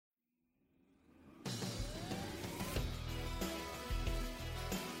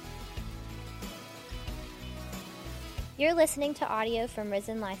You're listening to audio from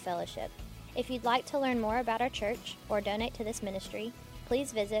Risen Life Fellowship. If you'd like to learn more about our church or donate to this ministry,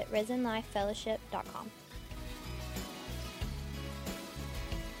 please visit risenlifefellowship.com.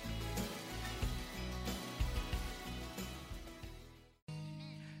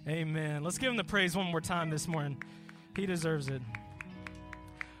 Amen. Let's give him the praise one more time this morning. He deserves it.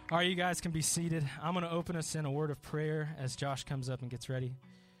 All right, you guys can be seated. I'm going to open us in a word of prayer as Josh comes up and gets ready.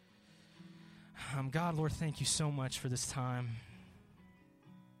 God, Lord, thank you so much for this time.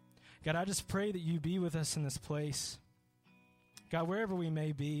 God, I just pray that you be with us in this place. God, wherever we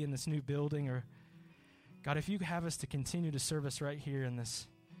may be in this new building, or God, if you have us to continue to serve us right here in this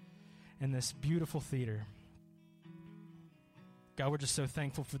beautiful theater. God, we're just so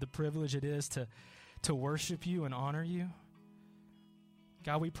thankful for the privilege it is to worship you and honor you.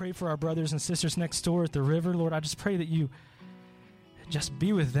 God, we pray for our brothers and sisters next door at the river. Lord, I just pray that you just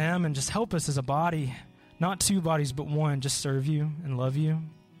be with them and just help us as a body, not two bodies, but one, just serve you and love you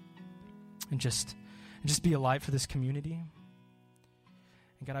and just be a light for this community.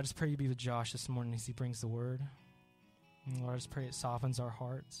 And God, I just pray you be with Josh this morning as he brings the word. And Lord, I just pray it softens our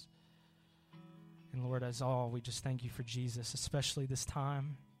hearts. And Lord, as all, we just thank you for Jesus, especially this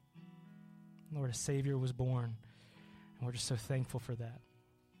time. Lord, a Savior was born, and we're just so thankful for that.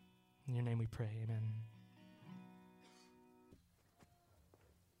 In your name we pray, amen.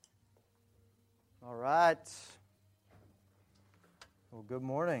 All right. Well, good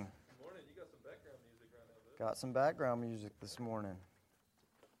morning. Good morning. You got some background music right now, bud. Got some background music this morning.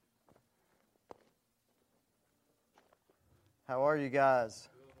 How are you guys?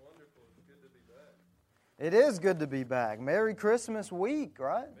 Doing wonderful. It's good to be back. It is good to be back. Merry Christmas week,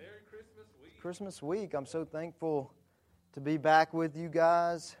 right? Merry Christmas week. Christmas week. I'm so thankful to be back with you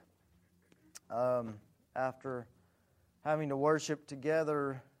guys after having to worship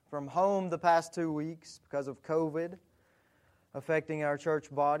together from home the past 2 weeks because of COVID affecting our church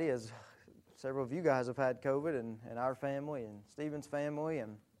body, as several of you guys have had COVID and our family and Stephen's family.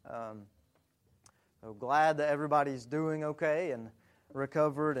 And so glad that everybody's doing okay and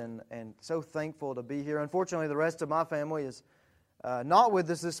recovered, and so thankful to be here. Unfortunately, the rest of my family is not with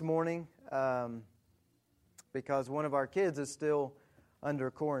us this morning because one of our kids is still under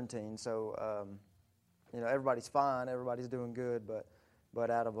quarantine. So, everybody's fine, everybody's doing good, but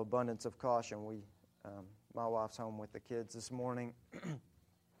out of abundance of caution, my wife's home with the kids this morning.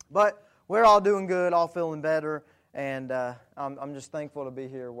 But we're all doing good, all feeling better, and I'm just thankful to be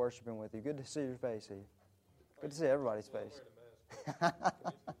here worshiping with you. Good to see your face, Heath. Good to see everybody's face.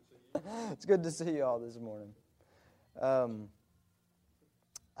 It's good to see you all this morning.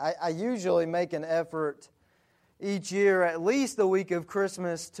 I usually make an effort each year, at least the week of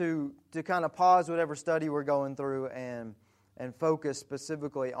Christmas, to kind of pause whatever study we're going through and focus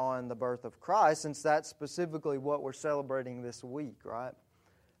specifically on the birth of Christ, since that's specifically what we're celebrating this week, right?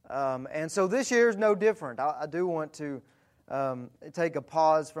 And so this year is no different. I do want to take a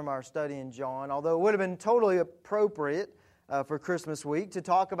pause from our study in John, although it would have been totally appropriate for Christmas week to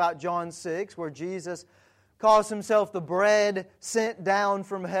talk about John 6, where Jesus calls himself the bread sent down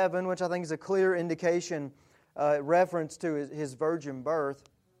from heaven, which I think is a clear indication, reference to his virgin birth.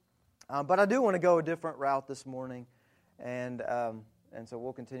 But I do want to go a different route this morning. And so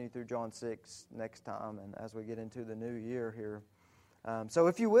we'll continue through John 6 next time and as we get into the new year here. So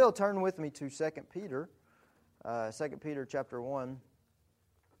if you will, turn with me to 2 Peter, 2 Peter chapter 1.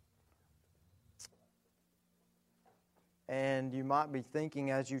 And you might be thinking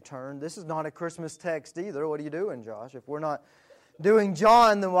as you turn, this is not a Christmas text either. What are you doing, Josh? If we're not doing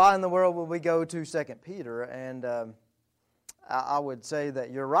John, then why in the world would we go to 2 Peter? And I would say that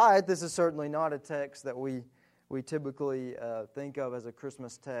you're right. This is certainly not a text that we typically think of as a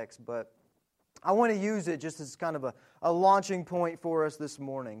Christmas text, but I want to use it just as kind of a launching point for us this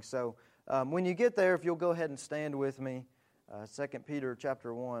morning. So when you get there, if you'll go ahead and stand with me, 2 Peter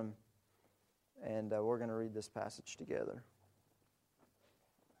chapter 1, and we're going to read this passage together.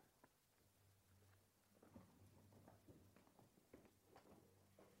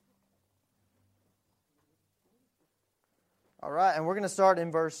 All right, and we're going to start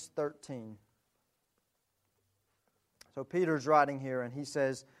in verse 13. So Peter's writing here, and he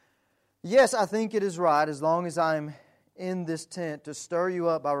says, "Yes, I think it is right, as long as I am in this tent, to stir you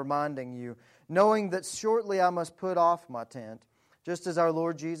up by reminding you, knowing that shortly I must put off my tent, just as our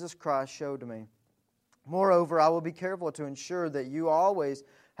Lord Jesus Christ showed me. Moreover, I will be careful to ensure that you always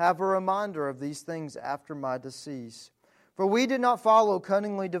have a reminder of these things after my decease. For we did not follow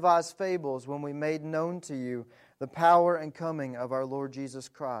cunningly devised fables when we made known to you the power and coming of our Lord Jesus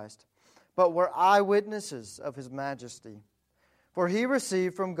Christ, but were eyewitnesses of His majesty. For He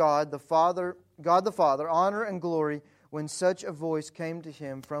received from God the Father honor and glory when such a voice came to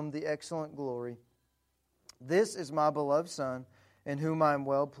him from the excellent glory, "This is my beloved Son, in whom I am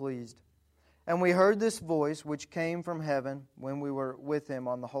well pleased." And we heard this voice which came from heaven when we were with him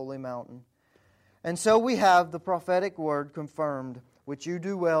on the holy mountain. And so we have the prophetic word confirmed, which you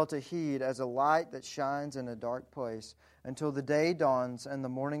do well to heed as a light that shines in a dark place, until the day dawns and the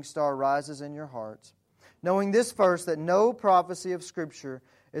morning star rises in your hearts. Knowing this first, that no prophecy of Scripture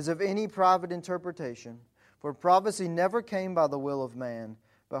is of any private interpretation, for prophecy never came by the will of man,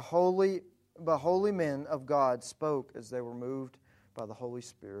 but holy men of God spoke as they were moved by the Holy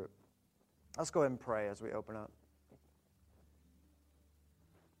Spirit. Let's go ahead and pray as we open up.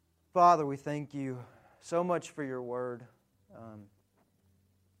 Father, we thank you so much for your word.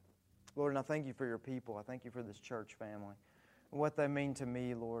 Lord, and I thank you for your people. I thank you for this church family and what they mean to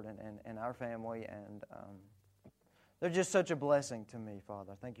me, Lord, and our family. And they're just such a blessing to me,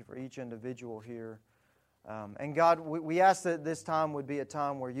 Father. Thank you for each individual here. And God, we ask that this time would be a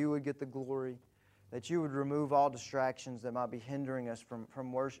time where you would get the glory, that you would remove all distractions that might be hindering us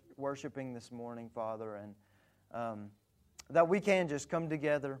from worshiping this morning, Father, and that we can just come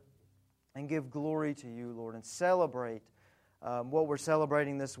together and give glory to you, Lord, and celebrate what we're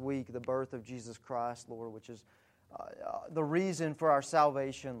celebrating this week, the birth of Jesus Christ, Lord, which is the reason for our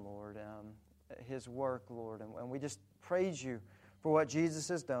salvation, Lord, His work, Lord. And we just praise you for what Jesus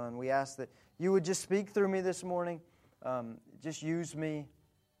has done. We ask that you would just speak through me this morning. Just use me,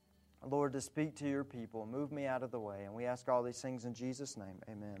 Lord, to speak to your people. Move me out of the way. And we ask all these things in Jesus' name.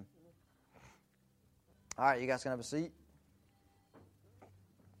 Amen. All right, you guys can have a seat.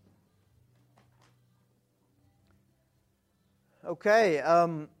 Okay,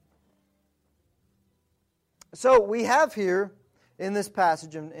 so we have here in this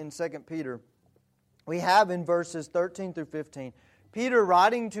passage in 2 Peter, we have in verses 13 through 15, Peter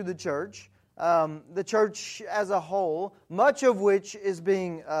writing to the church as a whole, much of which is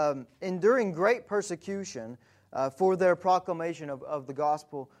being enduring great persecution for their proclamation of the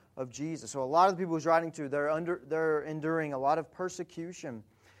gospel of Jesus. So a lot of the people he's writing to, they're enduring a lot of persecution.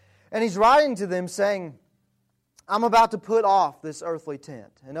 And he's writing to them saying, I'm about to put off this earthly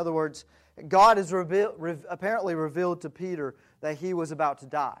tent. In other words, God has apparently revealed to Peter that he was about to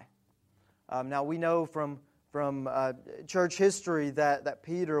die. Now we know from church history that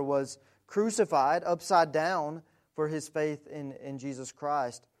Peter was crucified upside down for his faith in Jesus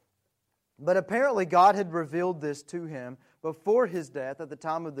Christ. But apparently God had revealed this to him before his death. At the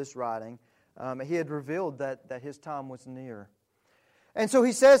time of this writing, he had revealed that his time was near. And so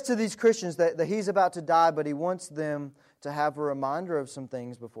he says to these Christians that he's about to die, but he wants them to have a reminder of some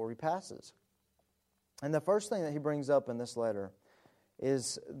things before he passes. And the first thing that he brings up in this letter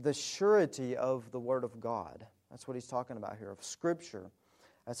is the surety of the Word of God. That's what he's talking about here, of Scripture,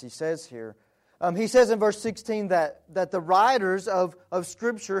 as he says here. He says in verse 16 that the writers of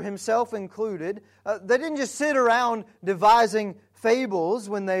Scripture, himself included, they didn't just sit around devising fables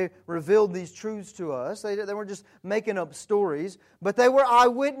when they revealed these truths to us. They weren't just making up stories, but they were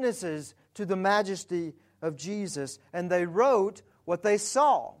eyewitnesses to the majesty of Jesus, and they wrote what they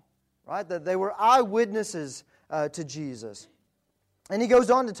saw, right? That they were eyewitnesses to Jesus. And he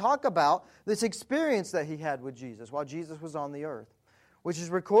goes on to talk about this experience that he had with Jesus while Jesus was on the earth, which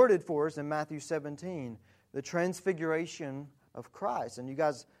is recorded for us in Matthew 17, the transfiguration of Christ. And you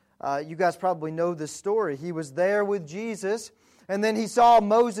guys probably know this story. He was there with Jesus, and then he saw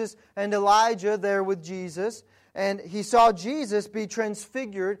Moses and Elijah there with Jesus, and he saw Jesus be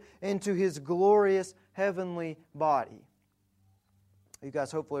transfigured into his glorious heavenly body. You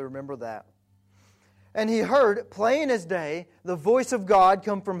guys hopefully remember that. And he heard, plain as day, the voice of God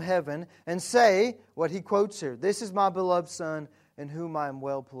come from heaven and say, what he quotes here, "This is my beloved Son, in whom I am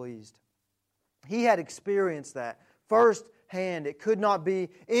well pleased." He had experienced that firsthand. It could not be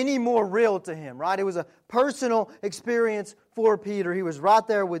any more real to him, right? It was a personal experience for Peter. He was right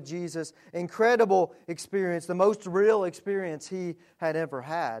there with Jesus. Incredible experience, the most real experience he had ever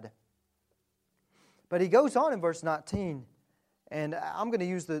had. But he goes on in verse 19, and I'm going to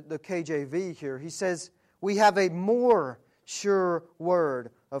use the KJV here. He says, "We have a more sure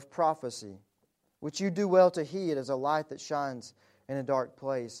word of prophecy, which you do well to heed as a light that shines in a dark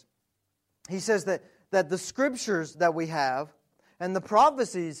place." He says that the Scriptures that we have and the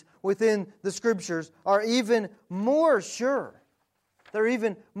prophecies within the Scriptures are even more sure. They're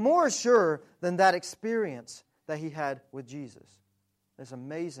even more sure than that experience that he had with Jesus. This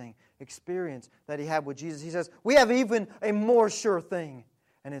amazing experience that he had with Jesus. He says, we have even a more sure thing,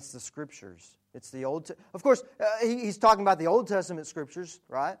 and it's the Scriptures. It's the of course, he's talking about the Old Testament Scriptures,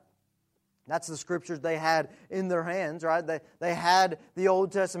 right? That's the Scriptures they had in their hands, right? They had the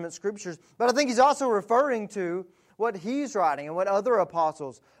Old Testament Scriptures. But I think he's also referring to what he's writing and what other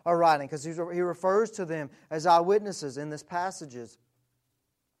apostles are writing, because he refers to them as eyewitnesses in these passages.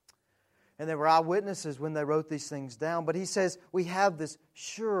 And they were eyewitnesses when they wrote these things down. But he says we have this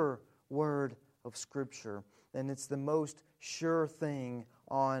sure word of Scripture, and it's the most sure thing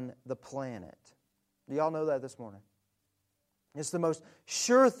on the planet. Do y'all know that this morning? It's the most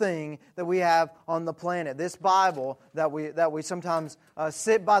sure thing that we have on the planet. This Bible that we sometimes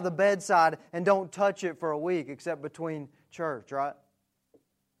sit by the bedside and don't touch it for a week except between church, right?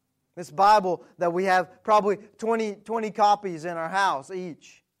 This Bible that we have probably 20 copies in our house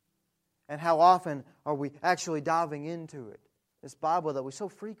each. And how often are we actually diving into it? This Bible that we so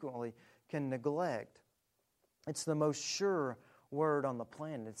frequently can neglect. It's the most sure word on the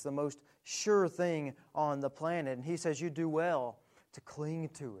planet. It's the most sure thing on the planet. And he says you do well to cling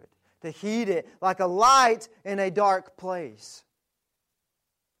to it, to heed it like a light in a dark place.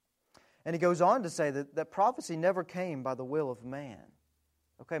 And he goes on to say that prophecy never came by the will of man.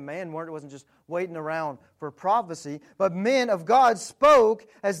 Okay, man wasn't just waiting around for prophecy, but men of God spoke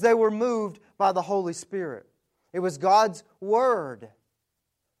as they were moved by the Holy Spirit. It was God's Word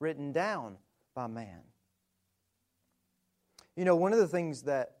written down by man. You know, one of the things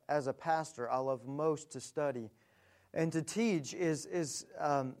that as a pastor I love most to study and to teach is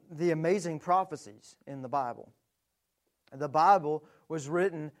the amazing prophecies in the Bible. The Bible was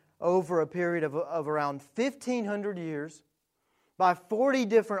written over a period of around 1,500 years by 40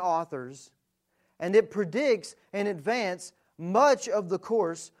 different authors, and it predicts in advance much of the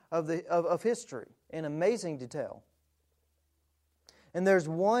course of history in amazing detail. And there's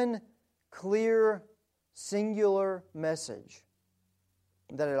one clear, singular message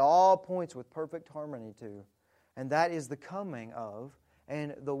that it all points with perfect harmony to, and that is the coming of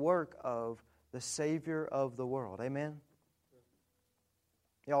and the work of the Savior of the world. Amen?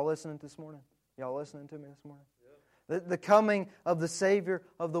 Y'all listening this morning? Y'all listening to me this morning? The coming of the Savior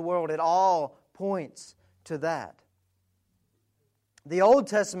of the world. It all points to that. The Old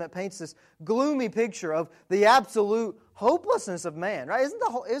Testament paints this gloomy picture of the absolute hopelessness of man. Right?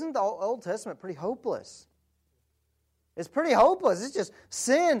 Isn't the Old Testament pretty hopeless? It's pretty hopeless. It's just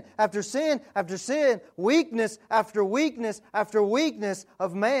sin after sin after sin, weakness after weakness after weakness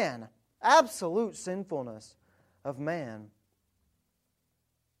of man. Absolute sinfulness of man.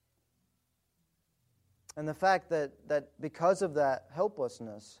 And the fact that because of that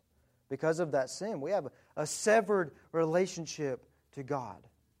helplessness, because of that sin, we have a severed relationship to God.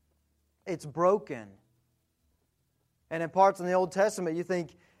 It's broken. And in parts in the Old Testament, you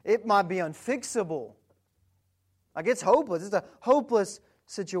think it might be unfixable. Like it's hopeless. It's a hopeless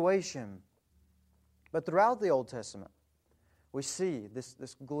situation. But throughout the Old Testament, we see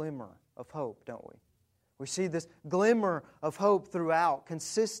this glimmer of hope, don't we? We see this glimmer of hope throughout,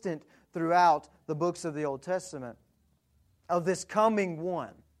 consistent throughout the books of the Old Testament, of this coming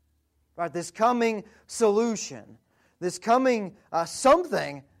one, right? This coming solution, this coming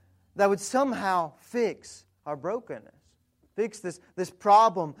something that would somehow fix our brokenness, fix this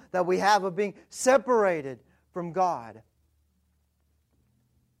problem that we have of being separated from God.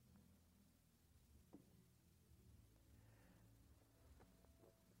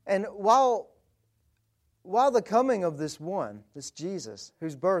 And while the coming of this one, this Jesus,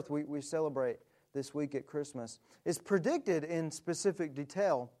 whose birth we celebrate this week at Christmas, is predicted in specific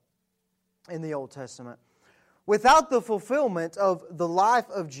detail in the Old Testament, without the fulfillment of the life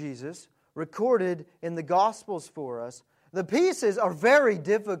of Jesus recorded in the Gospels for us, the pieces are very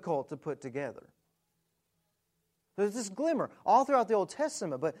difficult to put together. There's this glimmer all throughout the Old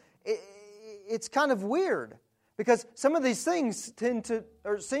Testament, but it's kind of weird because some of these things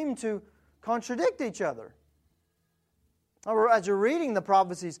seem to contradict each other. As you're reading the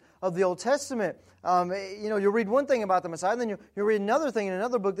prophecies of the Old Testament, you read one thing about the Messiah, and then you read another thing in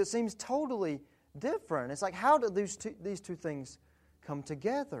another book that seems totally different. It's like, how did these two things come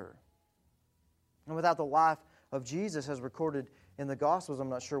together? And without the life of Jesus as recorded in the Gospels, I'm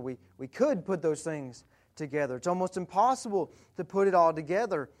not sure we could put those things together. It's almost impossible to put it all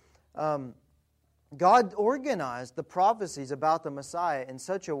together. God organized the prophecies about the Messiah in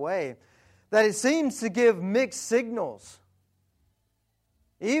such a way that it seems to give mixed signals,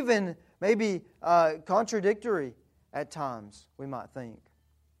 even maybe contradictory at times, we might think.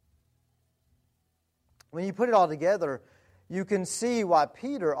 When you put it all together, you can see why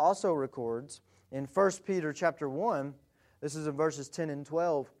Peter also records in 1 Peter chapter 1, this is in verses 10 and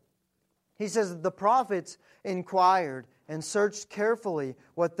 12, he says that the prophets inquired and searched carefully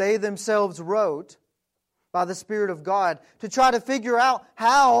what they themselves wrote by the Spirit of God to try to figure out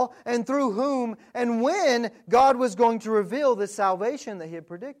how and through whom and when God was going to reveal this salvation that He had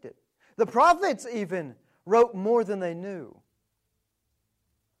predicted. The prophets even wrote more than they knew.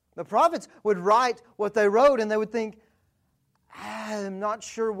 The prophets would write what they wrote, and they would think, I'm not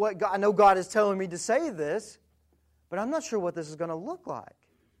sure what God... I know God is telling me to say this, but I'm not sure what this is going to look like.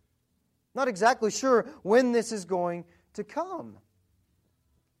 Not exactly sure when this is going to come.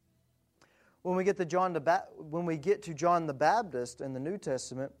 When we get to John the Baptist in the New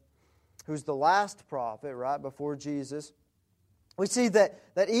Testament, who's the last prophet, right, before Jesus, we see that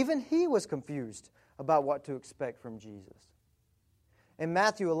even he was confused about what to expect from Jesus. In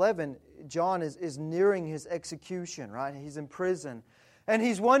Matthew 11, John is nearing his execution, right? He's in prison. And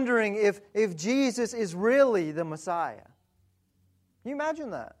he's wondering if Jesus is really the Messiah. Can you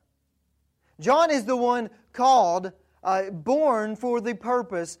imagine that? John is the one called, born for the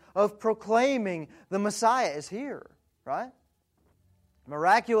purpose of proclaiming the Messiah is here, right?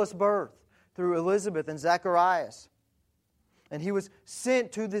 Miraculous birth through Elizabeth and Zacharias. And he was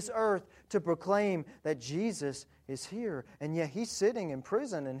sent to this earth to proclaim that Jesus is here. And yet he's sitting in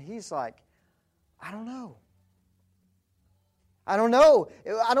prison and he's like, I don't know. I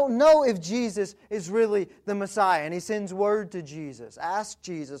don't know if Jesus is really the Messiah. And he sends word to Jesus. Ask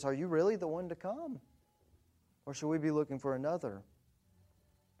Jesus, are you really the one to come? Or should we be looking for another?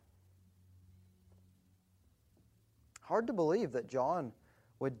 Hard to believe that John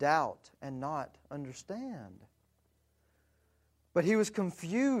would doubt and not understand. But he was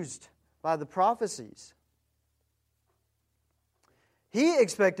confused by the prophecies. He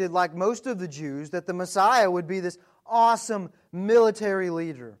expected, like most of the Jews, that the Messiah would be this awesome military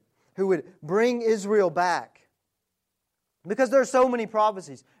leader who would bring Israel back. Because there are so many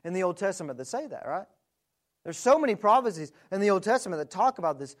prophecies in the Old Testament that say that, right? There's so many prophecies in the Old Testament that talk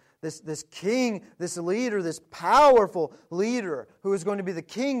about this king, this leader, this powerful leader who is going to be the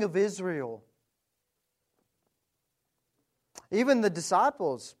king of Israel. Even the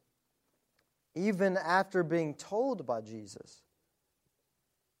disciples, even after being told by Jesus,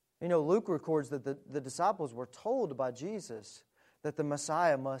 Luke records that the disciples were told by Jesus that the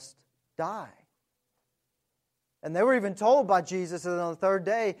Messiah must die. And they were even told by Jesus that on the third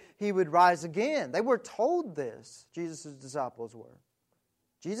day He would rise again. They were told this, Jesus' disciples were.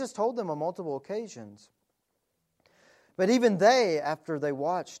 Jesus told them on multiple occasions. But even they, after they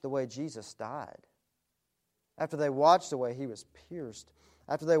watched the way Jesus died, after they watched the way He was pierced,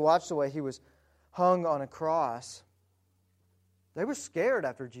 after they watched the way He was hung on a cross, they were scared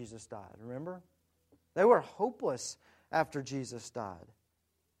after Jesus died, remember? They were hopeless after Jesus died.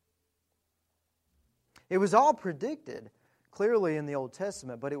 It was all predicted clearly in the Old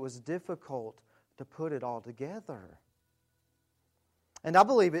Testament, but it was difficult to put it all together. And I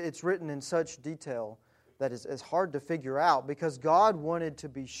believe it's written in such detail that it's hard to figure out because God wanted to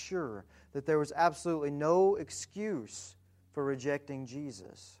be sure that there was absolutely no excuse for rejecting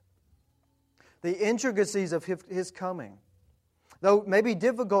Jesus. The intricacies of His coming, though maybe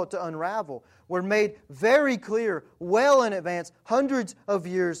difficult to unravel, were made very clear well in advance, hundreds of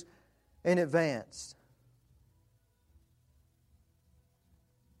years in advance.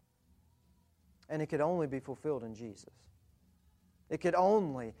 And it could only be fulfilled in Jesus. It could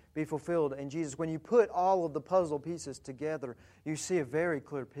only be fulfilled in Jesus. When you put all of the puzzle pieces together, you see a very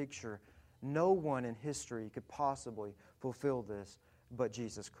clear picture. No one in history could possibly fulfill this but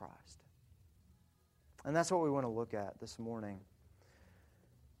Jesus Christ. And that's what we want to look at this morning.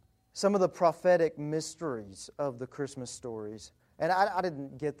 Some of the prophetic mysteries of the Christmas stories. And I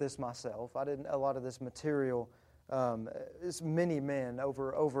didn't get this myself. A lot of this material, many men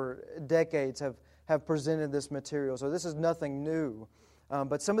over decades have presented this material. So this is nothing new.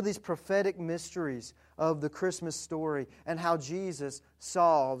 But some of these prophetic mysteries of the Christmas story and how Jesus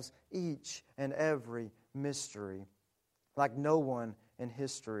solves each and every mystery like no one in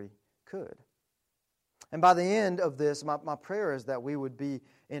history could. And by the end of this, my prayer is that we would be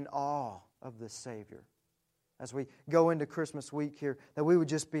in awe of this Savior. As we go into Christmas week here, that we would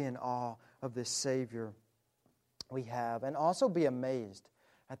just be in awe of this Savior we have. And also be amazed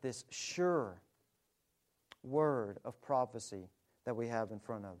at this sure word of prophecy that we have in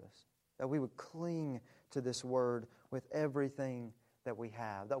front of us. That we would cling to this word with everything that we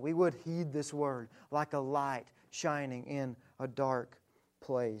have. That we would heed this word like a light shining in a dark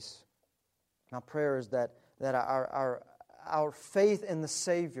place. My prayer is that our faith in the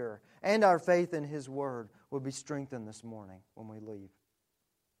Savior and our faith in His Word would be strengthened this morning when we leave.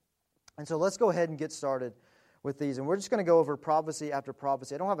 And so let's go ahead and get started with these. And we're just going to go over prophecy after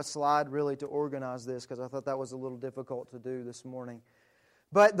prophecy. I don't have a slide really to organize this because I thought that was a little difficult to do this morning.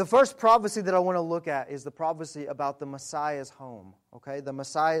 But the first prophecy that I want to look at is the prophecy about the Messiah's home. Okay, the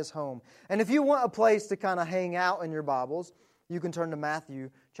Messiah's home. And if you want a place to kind of hang out in your Bibles, you can turn to Matthew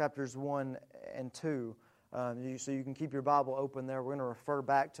chapters 1 and 2. So you can keep your Bible open there. We're going to refer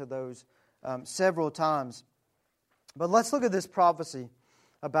back to those several times. But let's look at this prophecy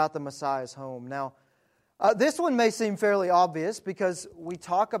about the Messiah's home. Now, this one may seem fairly obvious because we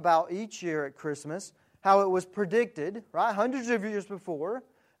talk about each year at Christmas how it was predicted, right? Hundreds of years before.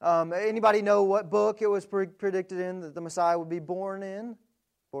 Anybody know what book it was predicted in that the Messiah would be born in?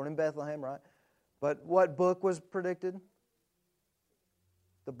 Born in Bethlehem, right? But what book was predicted?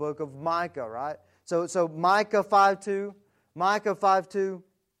 The book of Micah, right? So Micah 5:2. Micah 5:2.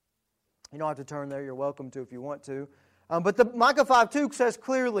 You don't have to turn there. You're welcome to if you want to. But the Micah 5:2 says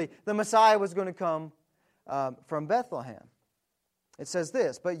clearly the Messiah was going to come from Bethlehem. It says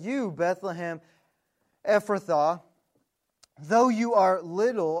this, "But you, Bethlehem Ephrathah, though you are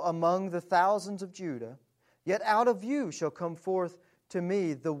little among the thousands of Judah, yet out of you shall come forth to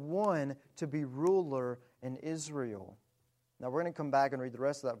me the one to be ruler in Israel." Now we're going to come back and read the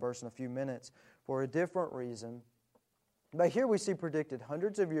rest of that verse in a few minutes for a different reason. But here we see predicted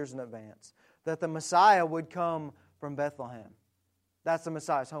hundreds of years in advance that the Messiah would come from Bethlehem. That's the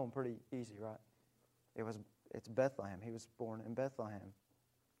Messiah's home. Pretty easy, right? It's Bethlehem. He was born in Bethlehem.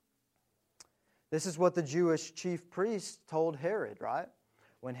 This is what the Jewish chief priest told Herod, right?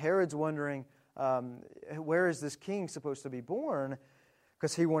 When Herod's wondering, where is this king supposed to be born?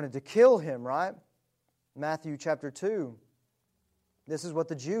 Because he wanted to kill him, right? Matthew chapter 2. This is what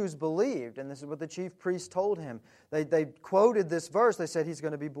the Jews believed, and this is what the chief priest told him. They quoted this verse. They said he's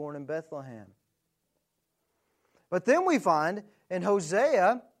going to be born in Bethlehem. But then we find in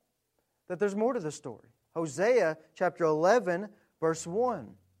Hosea that there's more to the story. Hosea chapter 11, verse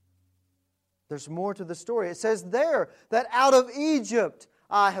 1. There's more to the story. It says there that out of Egypt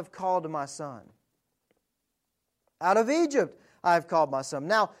I have called my son. Out of Egypt I have called my son.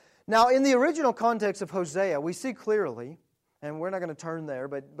 Now in the original context of Hosea, we see clearly, and we're not going to turn there,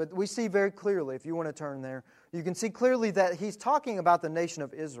 but we see very clearly, if you want to turn there, you can see clearly that he's talking about the nation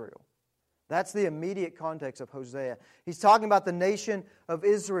of Israel. That's the immediate context of Hosea. He's talking about the nation of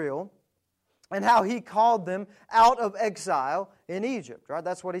Israel and how he called them out of exile in Egypt, right?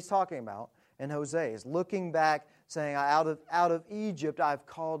 That's what he's talking about in Hosea. He's looking back, saying, out of Egypt I've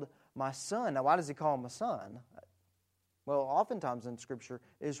called my son. Now, why does he call him a son? Well, oftentimes in Scripture,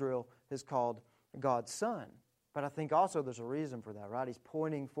 Israel is called God's son. But I think also there's a reason for that, right? He's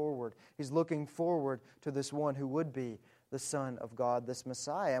pointing forward. He's looking forward to this one who would be the Son of God, this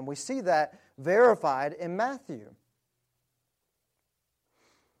Messiah. And we see that verified in Matthew.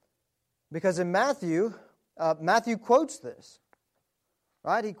 Because in Matthew, Matthew quotes this,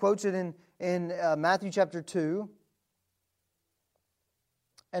 right? He quotes it in Matthew chapter 2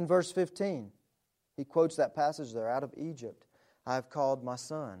 and verse 15. He quotes that passage there, out of Egypt I have called my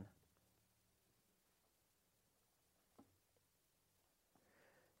son.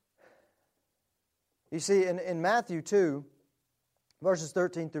 You see, in Matthew 2, verses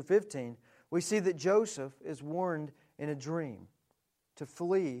 13 through 15, we see that Joseph is warned in a dream to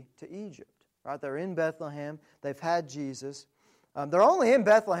flee to Egypt. Right? They're in Bethlehem. They've had Jesus. They're only in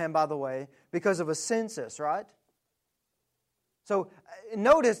Bethlehem, by the way, because of a census, right? So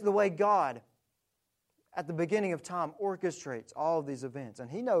notice the way God, at the beginning of time, orchestrates all of these events.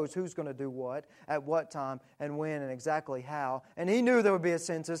 And He knows who's going to do what, at what time, and when, and exactly how. And He knew there would be a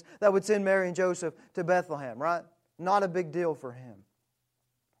census that would send Mary and Joseph to Bethlehem, right? Not a big deal for Him.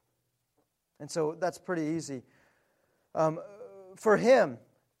 And so that's pretty easy for Him.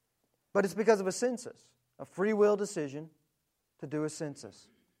 But it's because of a census, a free will decision to do a census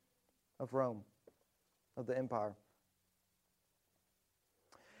of Rome, of the empire.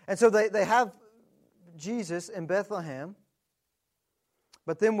 And so they have Jesus in Bethlehem,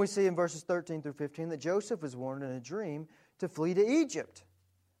 but then we see in verses 13 through 15 that Joseph is warned in a dream to flee to Egypt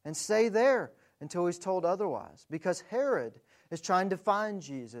and stay there until he's told otherwise, because Herod is trying to find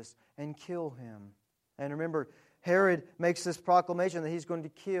Jesus and kill him. And remember, Herod makes this proclamation that he's going to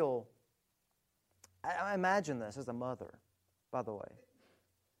kill. I imagine this as a mother, by the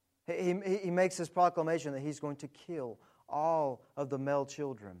way. He makes this proclamation that he's going to kill all of the male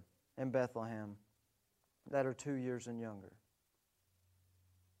children in Bethlehem that are 2 years and younger.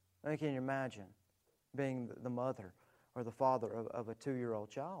 I mean, can you imagine being the mother or the father of a 2-year-old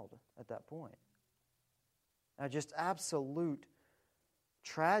child at that point? Now, just absolute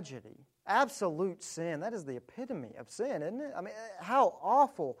tragedy, absolute sin. That is the epitome of sin, isn't it? I mean, how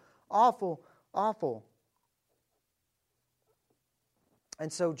awful, awful, awful.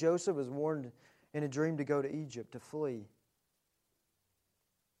 And so Joseph is warned in a dream to go to Egypt, to flee.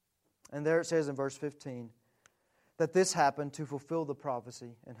 And there it says in verse 15 that this happened to fulfill the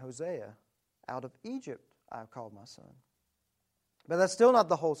prophecy in Hosea. Out of Egypt I have called my son. But that's still not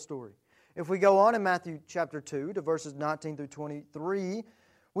the whole story. if we go on in Matthew chapter 2 to verses 19 through 23,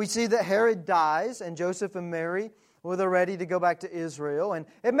 we see that Herod dies and Joseph and Mary, well, they're ready to go back to Israel. And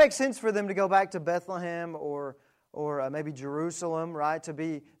it makes sense for them to go back to Bethlehem or maybe Jerusalem, right?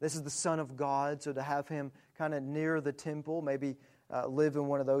 This is the Son of God, so to have him kind of near the temple, maybe live in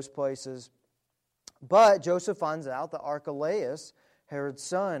one of those places. But Joseph finds out that Archelaus, Herod's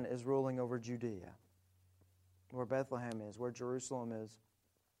son, is ruling over Judea, where Bethlehem is, where Jerusalem is.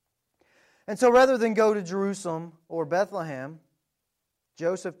 And so rather than go to Jerusalem or Bethlehem,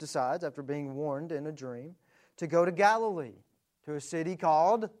 Joseph decides, after being warned in a dream, to go to Galilee, to a city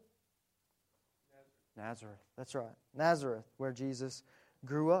called Nazareth. That's right, Nazareth, where Jesus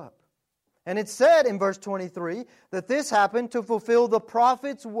grew up. And it's said in verse 23 that this happened to fulfill the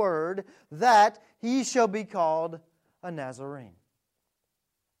prophet's word that he shall be called a Nazarene.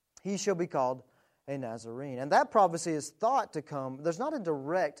 He shall be called a Nazarene. And that prophecy is thought to come. There's not a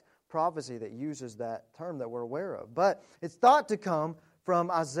direct prophecy that uses that term that we're aware of, but it's thought to come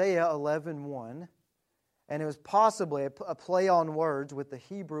from Isaiah 11:1, and it was possibly a play on words with the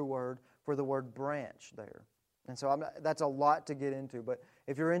Hebrew word for the word branch there. And so that's a lot to get into, but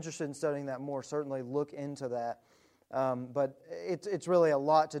if you're interested in studying that more, certainly look into that. But it's really a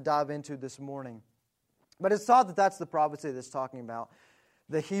lot to dive into this morning. But it's thought that that's the prophecy that's talking about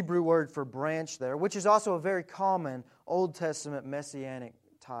the Hebrew word for branch there, which is also a very common Old Testament messianic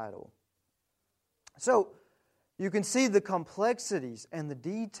title. So you can see the complexities and the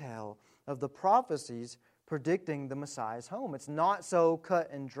detail of the prophecies predicting the Messiah's home. It's not so cut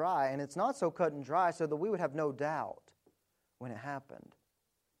and dry, and it's not so cut and dry so that we would have no doubt when it happened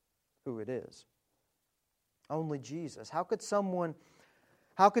who it is. Only Jesus. How could someone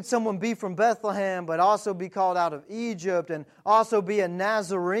be from Bethlehem but also be called out of Egypt and also be a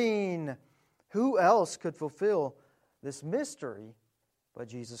Nazarene? Who else could fulfill this mystery but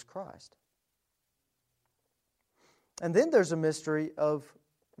Jesus Christ? And then there's a mystery of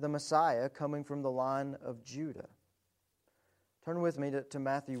the Messiah coming from the line of Judah. Turn with me to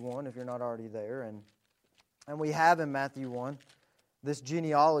Matthew 1 if you're not already there. And we have in Matthew 1 this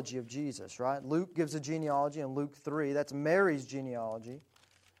genealogy of Jesus, right? Luke gives a genealogy in Luke 3. That's Mary's genealogy.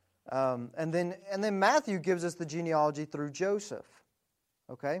 And then Matthew gives us the genealogy through Joseph.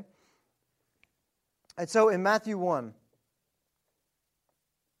 Okay? And so in Matthew 1,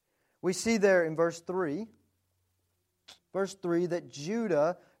 we see there in verse 3 that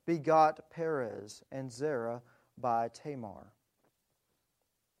Judah begot Perez and Zerah by Tamar.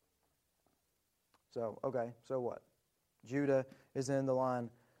 So what? Judah is in the line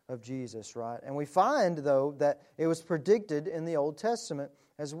of Jesus, right? And we find, though, that it was predicted in the Old Testament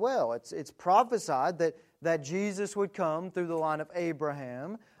as well. It's prophesied that Jesus would come through the line of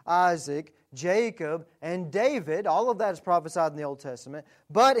Abraham, Isaac, Jacob, and David. All of that is prophesied in the Old Testament.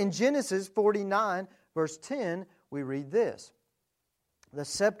 But in Genesis 49, verse 10, we read this: "The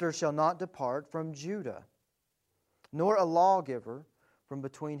scepter shall not depart from Judah, nor a lawgiver from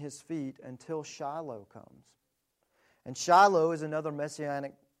between his feet until Shiloh comes." And Shiloh is another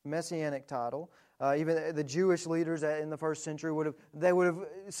messianic title. Even the Jewish leaders in the first century would have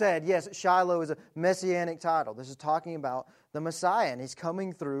said, yes, Shiloh is a messianic title. This is talking about the Messiah, and he's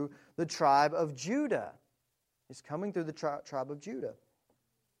coming through the tribe of Judah. He's coming through the tribe of Judah.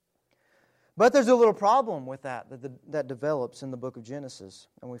 But there's a little problem with that develops in the book of Genesis,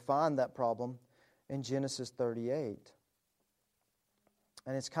 and we find that problem in Genesis 38.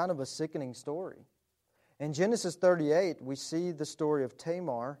 And it's kind of a sickening story. In Genesis 38, we see the story of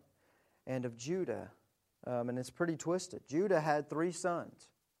Tamar and of Judah, and it's pretty twisted. Judah had 3 sons.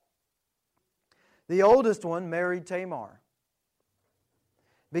 The oldest one married Tamar.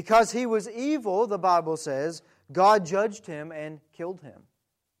 Because he was evil, the Bible says, God judged him and killed him.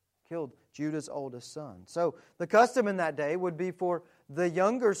 Killed Judah's oldest son. So the custom in that day would be for the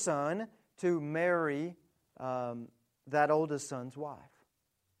younger son to marry that oldest son's wife,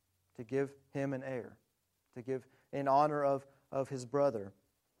 to give him an heir, to give in honor of his brother.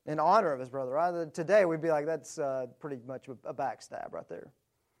 In honor of his brother. Right? Today we'd be like, that's pretty much a backstab right there.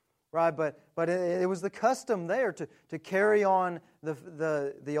 Right? But it was the custom there to carry on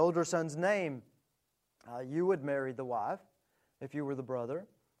the older son's name. You would marry the wife if you were the brother,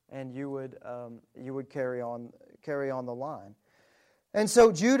 and you would carry on the line. And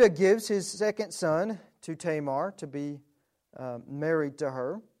so Judah gives his second son to Tamar to be married to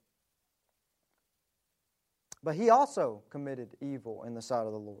her. But he also committed evil in the sight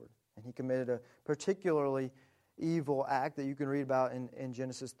of the Lord. And he committed a particularly evil act that you can read about in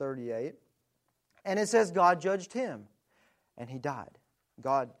Genesis 38. And it says God judged him, and he died.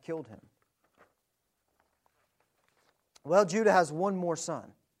 God killed him. Well, Judah has one more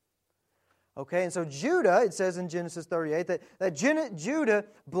son. Okay, and so Judah, it says in Genesis 38, that Judah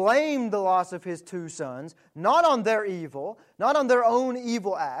blamed the loss of his 2 sons, not on their evil, not on their own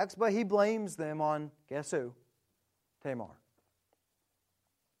evil acts, but he blames them on, guess who? Tamar.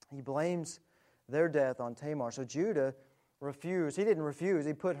 He blames their death on Tamar. So Judah refused. He didn't refuse,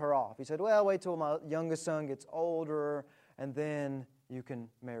 he put her off. He said, well, wait till my youngest son gets older, and then you can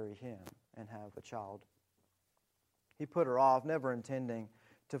marry him and have a child. He put her off, never intending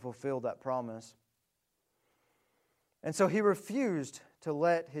to fulfill that promise. And so he refused to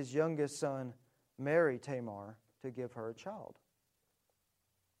let his youngest son marry Tamar to give her a child.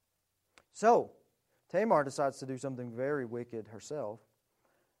 So, Tamar decides to do something very wicked herself.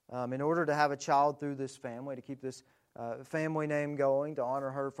 In order to have a child through this family, to keep this family name going, to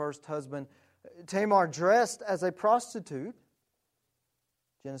honor her first husband, Tamar dressed as a prostitute,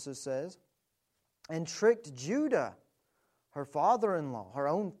 Genesis says, and tricked Judah, her father-in-law, her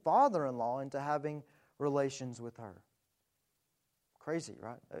own father-in-law, into having relations with her. Crazy,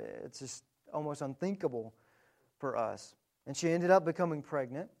 right? It's just almost unthinkable for us. And she ended up becoming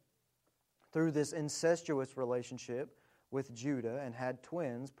pregnant through this incestuous relationship with Judah and had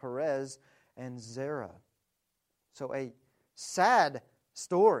twins, Perez and Zerah. So a sad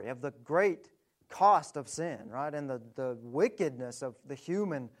story of the great cost of sin, right? And the wickedness of the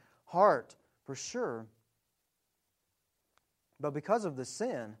human heart, for sure. But because of the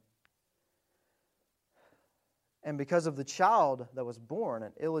sin, and because of the child that was born,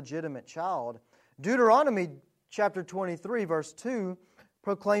 an illegitimate child, Deuteronomy chapter 23, verse 2,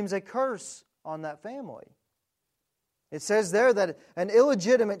 proclaims a curse on that family. It says there that an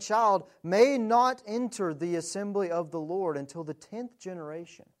illegitimate child may not enter the assembly of the Lord until the 10th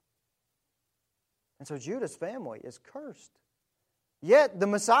generation. And so Judah's family is cursed. Yet the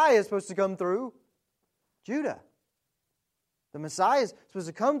Messiah is supposed to come through Judah. The Messiah is supposed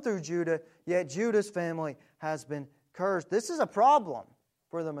to come through Judah, yet Judah's family has been cursed. This is a problem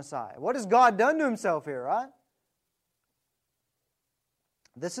for the Messiah. What has God done to himself here, right?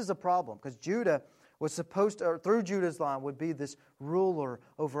 This is a problem because Judah was supposed to, or through Judah's line, would be this ruler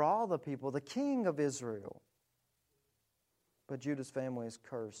over all the people, the king of Israel. But Judah's family is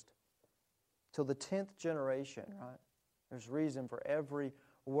cursed till the 10th generation, right? There's reason for every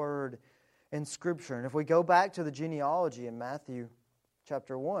word in Scripture. And if we go back to the genealogy in Matthew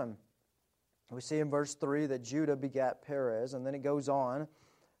chapter 1, we see in verse 3 that Judah begat Perez, and then it goes on,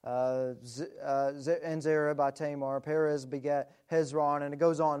 and Zerah by Tamar, Perez begat Hezron, and it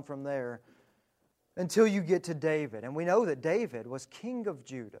goes on from there until you get to David. And we know that David was king of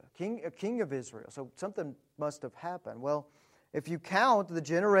Judah, king of Israel, so something must have happened. Well, if you count the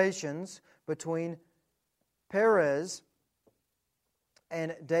generations between Perez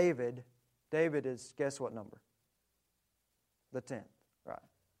and David, David is, guess what number? The 10th, right?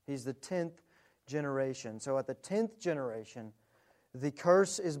 He's the 10th generation. So at the 10th generation, the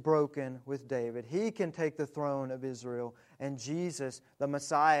curse is broken with David. He can take the throne of Israel, and Jesus, the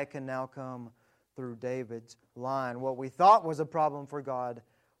Messiah, can now come through David's line. What we thought was a problem for God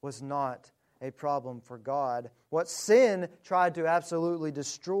was not a problem for God. What sin tried to absolutely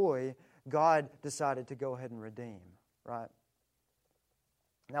destroy, God decided to go ahead and redeem, right?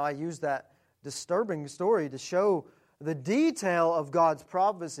 Now, I use that disturbing story to show the detail of God's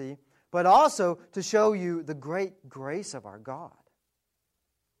prophecy, but also to show you the great grace of our God.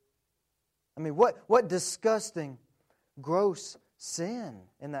 I mean, what disgusting, gross sin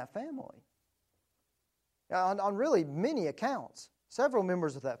in that family. On really many accounts, several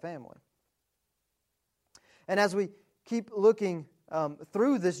members of that family. And as we keep looking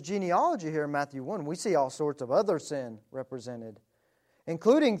through this genealogy here in Matthew 1, we see all sorts of other sin represented,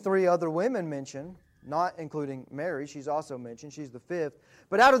 including 3 other women mentioned, not including Mary. She's also mentioned. She's the 5th.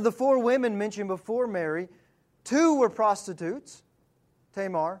 But out of the 4 women mentioned before Mary, 2 were prostitutes,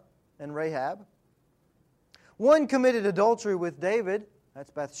 Tamar and Rahab. 1 committed adultery with David,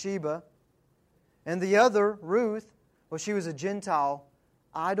 that's Bathsheba. And the other, Ruth, well, she was a Gentile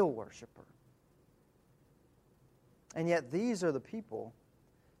idol worshiper. And yet these are the people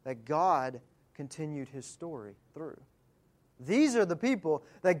that God continued His story through. These are the people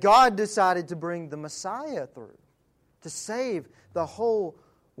that God decided to bring the Messiah through, to save the whole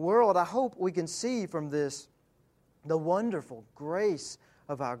world. I hope we can see from this the wonderful grace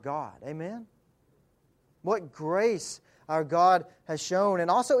of our God. Amen? What grace our God has shown. And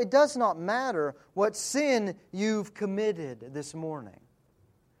also, it does not matter what sin you've committed this morning.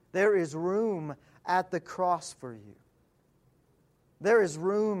 There is room at the cross for you. There is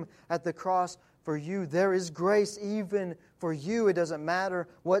room at the cross for you. There is grace even for you. It doesn't matter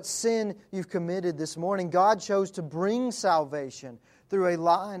what sin you've committed this morning. God chose to bring salvation through a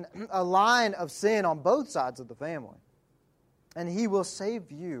line of sin on both sides of the family. And He will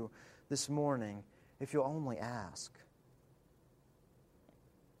save you this morning if you'll only ask.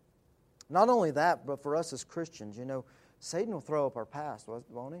 Not only that, but for us as Christians, Satan will throw up our past,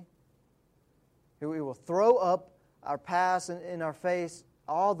 won't he? He will throw up our past in our face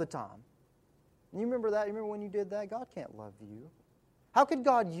all the time. You remember that? You remember when you did that? God can't love you. How could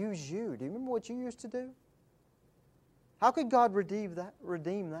God use you? Do you remember what you used to do? How could God redeem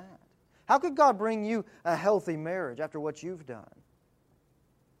that? How could God bring you a healthy marriage after what you've done?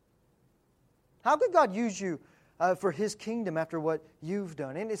 How could God use you for His kingdom after what you've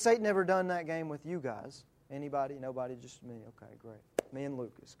done? And Satan never done that game with you guys? Anybody? Nobody? Just me? Okay, great. Me and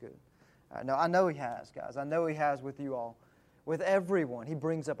Lucas. Good. No, I know He has, guys. I know He has with you all. With everyone. He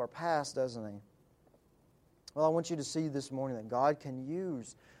brings up our past, doesn't He? Well, I want you to see this morning that God can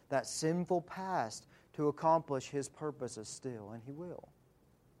use that sinful past to accomplish His purposes still, and He will.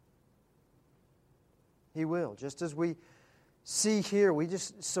 He will. Just as we see here, we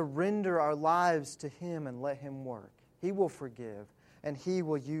just surrender our lives to Him and let Him work. He will forgive, and He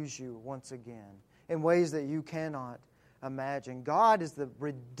will use you once again in ways that you cannot imagine. God is the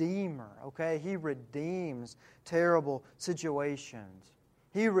Redeemer, okay? He redeems terrible situations.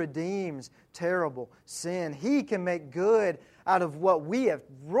 He redeems terrible sin. He can make good out of what we have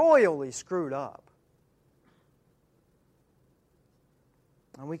royally screwed up.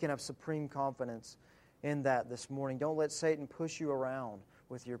 And we can have supreme confidence in that this morning. Don't let Satan push you around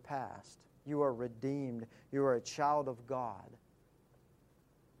with your past. You are redeemed. You are a child of God.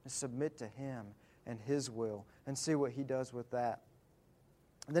 Submit to Him and His will and see what He does with that.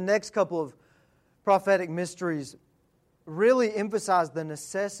 The next couple of prophetic mysteries really emphasize the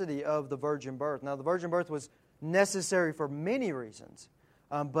necessity of the virgin birth. Now, the virgin birth was necessary for many reasons,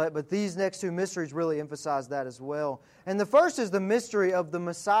 but these next two mysteries really emphasize that as well. And the first is the mystery of the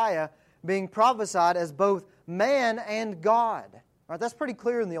Messiah being prophesied as both man and God. Right, that's pretty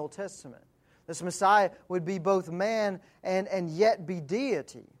clear in the Old Testament. This Messiah would be both man and yet be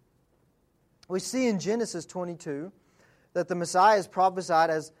deity. We see in Genesis 22 that the Messiah is prophesied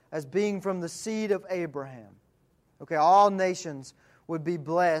as being from the seed of Abraham. Okay, all nations would be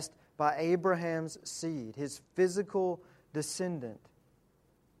blessed by Abraham's seed, his physical descendant.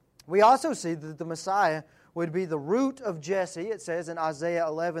 We also see that the Messiah would be the root of Jesse. It says in Isaiah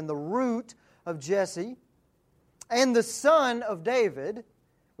 11, the root of Jesse, and the son of David.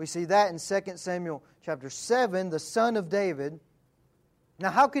 We see that in 2 Samuel chapter 7, the son of David.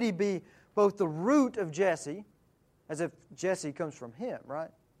 Now, how could he be both the root of Jesse, as if Jesse comes from him, right?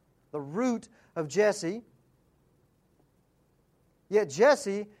 The root of Jesse. Yet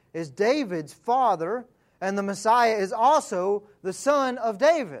Jesse is David's father, and the Messiah is also the son of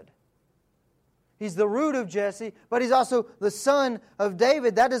David. He's the root of Jesse, but He's also the son of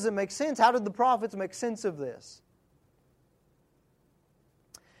David. That doesn't make sense. How did the prophets make sense of this?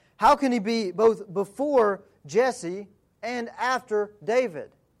 How can He be both before Jesse and after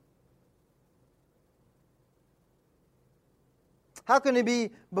David? How can He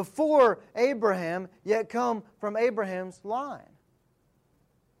be before Abraham, yet come from Abraham's line?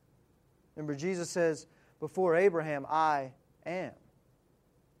 Remember, Jesus says, before Abraham, I am.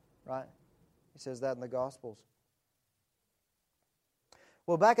 Right? He says that in the Gospels.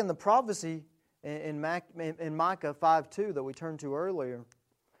 Well, back in the prophecy in Micah 5:2 that we turned to earlier,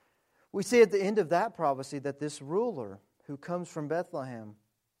 we see at the end of that prophecy that this ruler who comes from Bethlehem,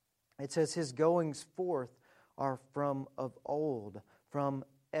 it says His goings forth are from of old, from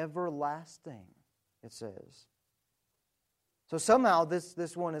everlasting, it says. So somehow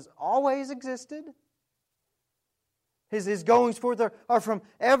this one has always existed. His goings forth are from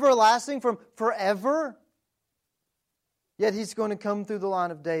everlasting, from forever. Yet He's going to come through the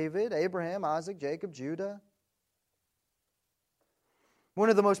line of David, Abraham, Isaac, Jacob, Judah. One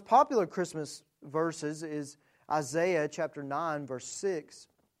of the most popular Christmas verses is Isaiah chapter 9, verse 6.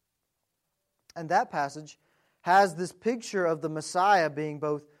 And that passage has this picture of the Messiah being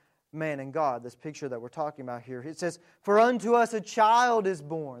both man and God, this picture that we're talking about here. It says, for unto us a child is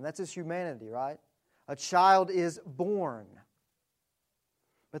born. That's His humanity, right? A child is born.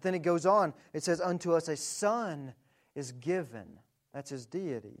 But then it goes on. It says, unto us a son is given. That's His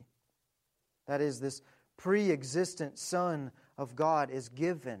deity. That is, this pre-existent Son of God is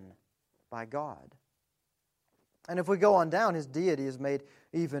given by God. And if we go on down, His deity is made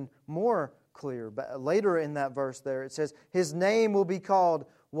even more clear. But later in that verse there, it says, His name will be called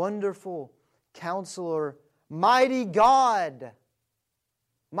Wonderful Counselor, Mighty God.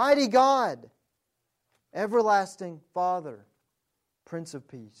 Mighty God. Everlasting Father, Prince of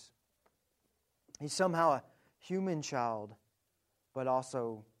Peace. He's somehow a human child but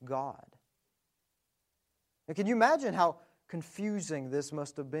also God. And can you imagine how confusing this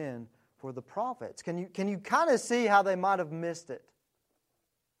must have been for the prophets? Can you kind of see how they might have missed it?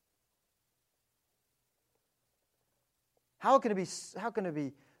 How can it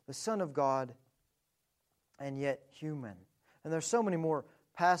be the Son of God and yet human? And there's so many more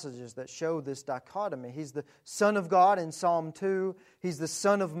passages that show this dichotomy. He's the Son of God in Psalm 2. He's the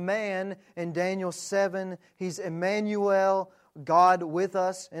Son of Man in Daniel 7. He's Emmanuel, God with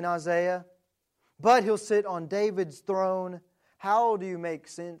us in Isaiah. But He'll sit on David's throne. How do you make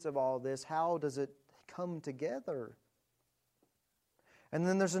sense of all this? How does it come together? And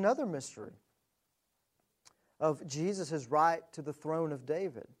then there's another mystery of Jesus' right to the throne of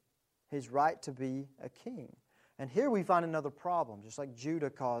David, His right to be a king. And here we find another problem, just like Judah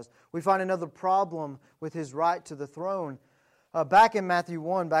caused. We find another problem with His right to the throne. Back in Matthew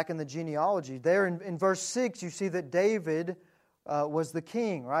 1, back in the genealogy, there in verse 6, you see that David was the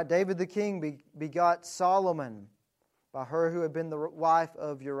king, right? David the king begot Solomon by her who had been the wife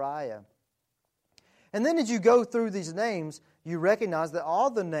of Uriah. And then as you go through these names, you recognize that all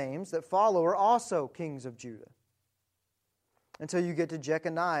the names that follow are also kings of Judah. Until you get to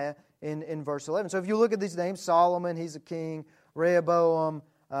Jeconiah in verse 11. So if you look at these names, Solomon, he's a king, Rehoboam,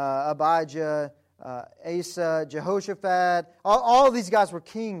 Abijah, Asa, Jehoshaphat, all of these guys were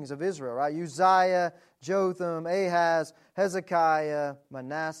kings of Israel, right? Uzziah, Jotham, Ahaz, Hezekiah,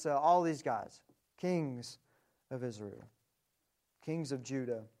 Manasseh, all these guys, kings of Israel, kings of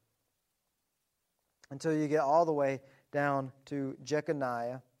Judah. Until you get all the way down to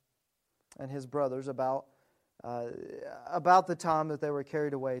Jeconiah and his brothers about the time that they were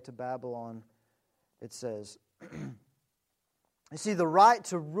carried away to Babylon, it says. You see, the right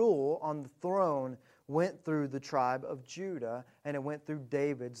to rule on the throne went through the tribe of Judah, and it went through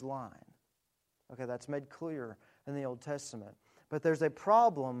David's line. Okay, that's made clear in the Old Testament. But there's a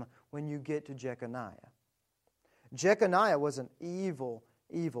problem when you get to Jeconiah. Jeconiah was an evil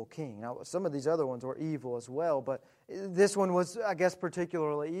king. Now, some of these other ones were evil as well, but this one was, I guess,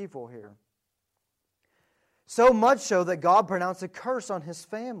 particularly evil here. So much so that God pronounced a curse on his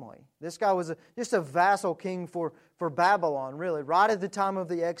family. This guy was just a vassal king for Babylon, really, right at the time of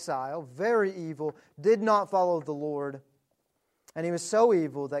the exile. Very evil, did not follow the Lord. And he was so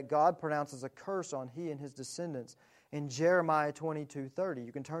evil that God pronounces a curse on he and his descendants in Jeremiah 22:30.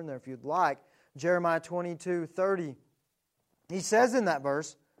 You can turn there if you'd like. Jeremiah 22:30. He says in that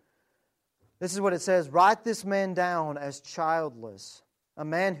verse, this is what it says, "Write this man down as childless, a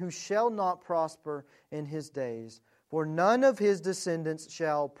man who shall not prosper in his days, for none of his descendants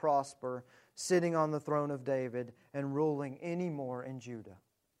shall prosper, sitting on the throne of David and ruling any more in Judah."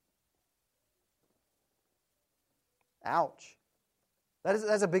 Ouch.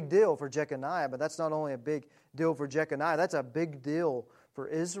 That's a big deal for Jeconiah, but that's not only a big deal for Jeconiah, that's a big deal for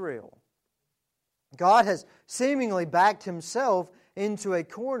Israel. God has seemingly backed himself into a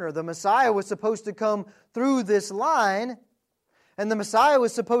corner. The Messiah was supposed to come through this line, and the Messiah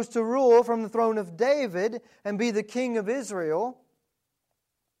was supposed to rule from the throne of David and be the king of Israel.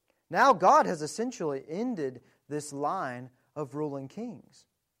 Now God has essentially ended this line of ruling kings.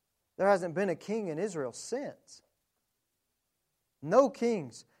 There hasn't been a king in Israel since. No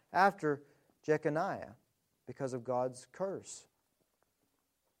kings after Jeconiah because of God's curse.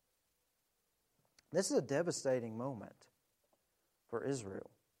 This is a devastating moment for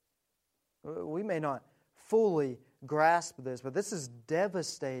Israel. We may not fully grasp this, but this is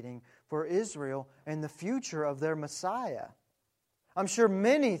devastating for Israel and the future of their Messiah. I'm sure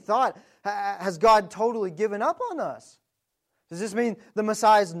many thought, has God totally given up on us? Does this mean the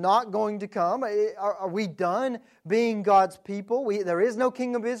Messiah is not going to come? Are we done being God's people? There is no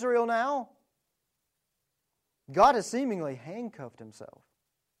king of Israel now? God has seemingly handcuffed himself.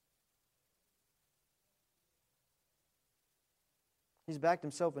 He's backed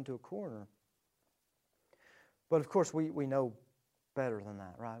himself into a corner. But of course, we know better than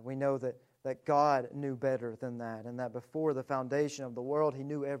that, right? We know that God knew better than that, and that before the foundation of the world, He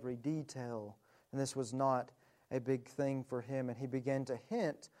knew every detail. And this was not a big thing for Him. And He began to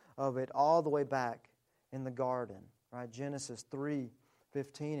hint of it all the way back in the garden, right? Genesis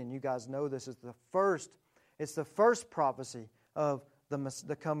 3:15, and you guys know this is it's the first prophecy of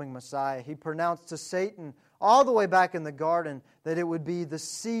the coming Messiah. He pronounced to Satan all the way back in the garden that it would be the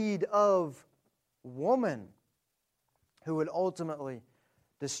seed of woman who would ultimately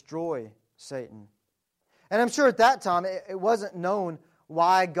destroy Satan. And I'm sure at that time it wasn't known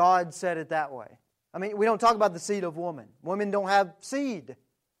why God said it that way. I mean, we don't talk about the seed of woman. Women don't have seed.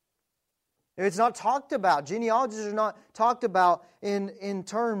 It's not talked about. Genealogies are not talked about in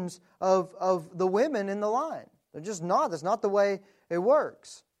terms of the women in the line. They're just not. That's not the way it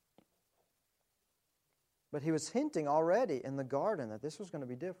works. But he was hinting already in the garden that this was going to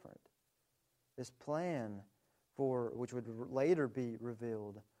be different. This plan which would later be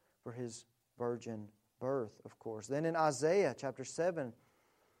revealed for his virgin birth, of course. Then in Isaiah chapter 7,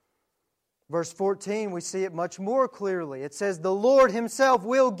 verse 14, we see it much more clearly. It says, "The Lord Himself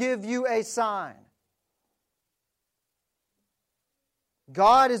will give you a sign."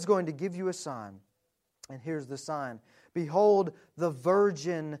 God is going to give you a sign. And here's the sign. "Behold, the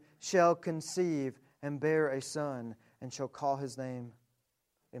virgin shall conceive and bear a son, and shall call his name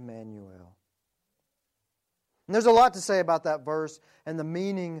Emmanuel." And there's a lot to say about that verse and the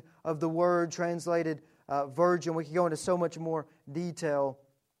meaning of the word translated virgin. We could go into so much more detail.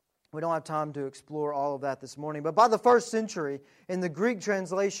 We don't have time to explore all of that this morning. But by the first century, in the Greek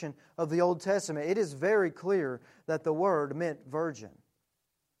translation of the Old Testament, it is very clear that the word meant virgin.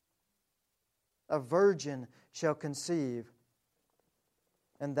 A virgin shall conceive,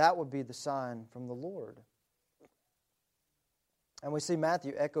 and that would be the sign from the Lord. And we see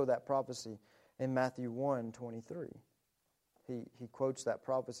Matthew echo that prophecy in Matthew 1:23. He quotes that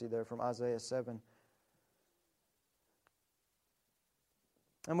prophecy there from Isaiah 7.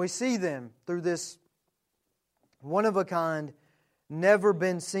 And we see them through this one-of-a-kind, never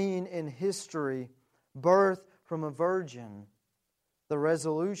been seen in history, birth from a virgin, the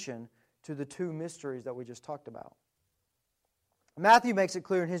resolution to the two mysteries that we just talked about. Matthew makes it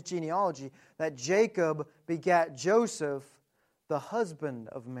clear in his genealogy that Jacob begat Joseph, the husband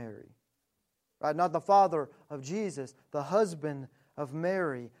of Mary. Right? Not the father of Jesus, the husband of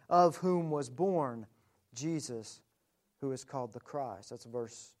Mary, of whom was born Jesus, who is called the Christ. That's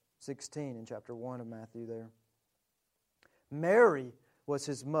verse 16 in chapter 1 of Matthew there. Mary was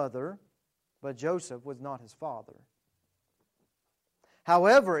his mother, but Joseph was not his father.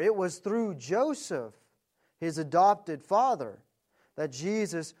 However, it was through Joseph, his adopted father, that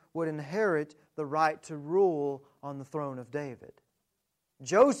Jesus would inherit the right to rule on the throne of David.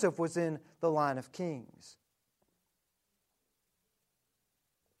 Joseph was in the line of kings.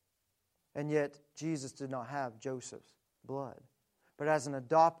 And yet, Jesus did not have Joseph's blood. But as an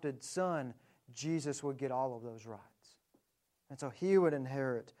adopted son, Jesus would get all of those rights. And so he would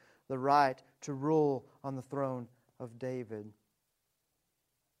inherit the right to rule on the throne of David.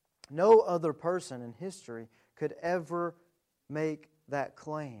 No other person in history could ever make that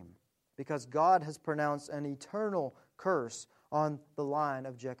claim, because God has pronounced an eternal curse on the line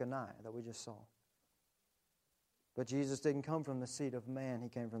of Jeconiah that we just saw. But Jesus didn't come from the seed of man. He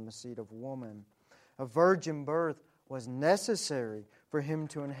came from the seed of woman. A virgin birth was necessary for him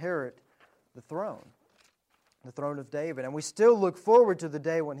to inherit the throne of David. And we still look forward to the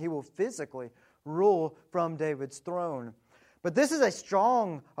day when he will physically rule from David's throne. But this is a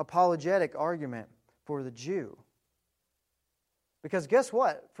strong apologetic argument for the Jew. Because guess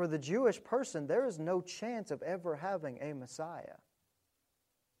what? For the Jewish person, there is no chance of ever having a Messiah.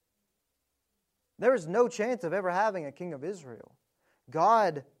 There is no chance of ever having a king of Israel.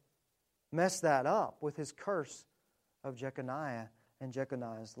 God messed that up with his curse of Jeconiah and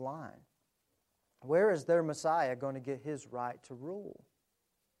Jeconiah's line. Where is their Messiah going to get his right to rule?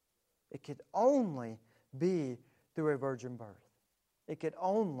 It could only be through a virgin birth. It could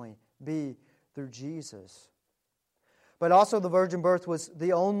only be through Jesus. But also the virgin birth was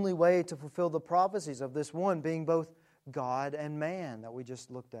the only way to fulfill the prophecies of this one being both God and man that we just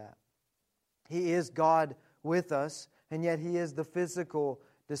looked at. He is God with us, and yet He is the physical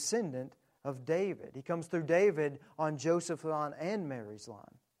descendant of David. He comes through David on Joseph's line and Mary's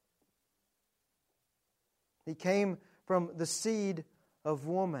line. He came from the seed of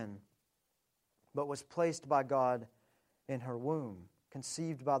woman, but was placed by God in her womb,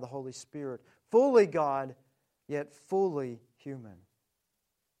 conceived by the Holy Spirit, fully God, yet fully human.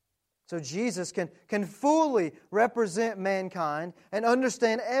 So Jesus can fully represent mankind and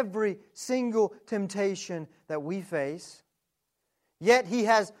understand every single temptation that we face. Yet He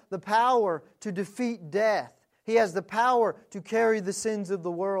has the power to defeat death. He has the power to carry the sins of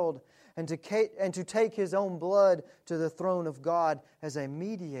the world and to take His own blood to the throne of God as a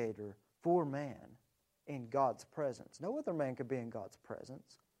mediator for man in God's presence. No other man could be in God's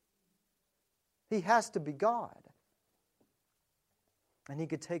presence. He has to be God. And He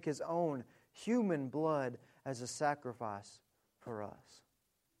could take His own human blood as a sacrifice for us.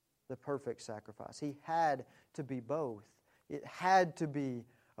 The perfect sacrifice. He had to be both. It had to be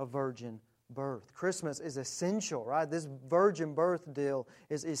a virgin birth. Christmas is essential, right? This virgin birth deal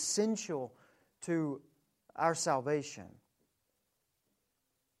is essential to our salvation.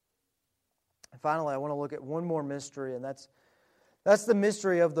 And finally, I want to look at one more mystery, and that's the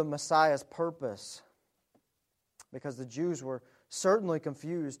mystery of the Messiah's purpose. Because the Jews were certainly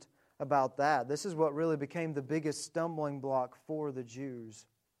confused about that. This is what really became the biggest stumbling block for the Jews.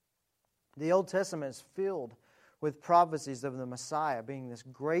 The Old Testament is filled with prophecies of the Messiah being this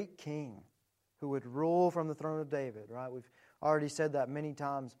great king who would rule from the throne of David, right? We've already said that many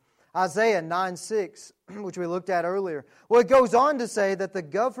times. Isaiah 9:6, which we looked at earlier, well, it goes on to say that the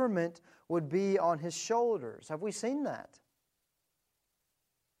government would be on His shoulders. Have we seen that?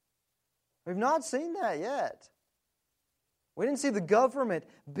 We've not seen that yet. We didn't see the government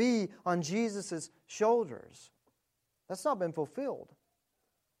be on Jesus' shoulders. That's not been fulfilled.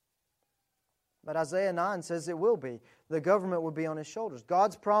 But Isaiah 9 says it will be. The government will be on His shoulders.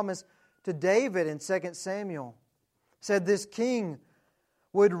 God's promise to David in 2 Samuel said this king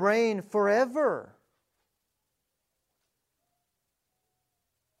would reign forever.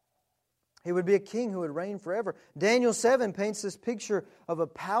 He would be a king who would reign forever. Daniel 7 paints this picture of a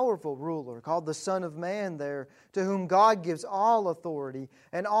powerful ruler called the Son of Man there, to whom God gives all authority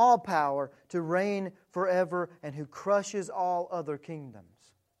and all power to reign forever and who crushes all other kingdoms.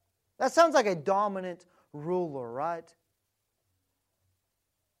 That sounds like a dominant ruler, right?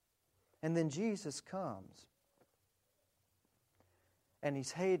 And then Jesus comes. And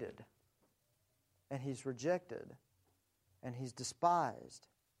He's hated. And He's rejected. And He's despised.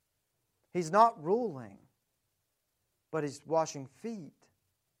 He's not ruling, but He's washing feet.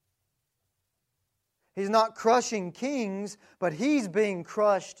 He's not crushing kings, but He's being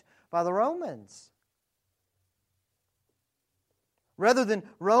crushed by the Romans. Rather than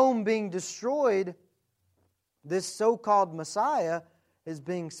Rome being destroyed, this so-called Messiah is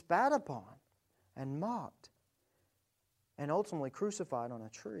being spat upon and mocked and ultimately crucified on a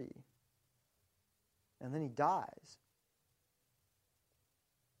tree. And then He dies.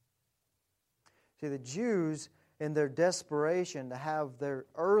 See, the Jews, in their desperation to have their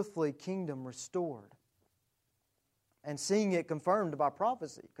earthly kingdom restored and seeing it confirmed by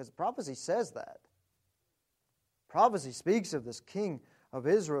prophecy, because prophecy says that. Prophecy speaks of this king of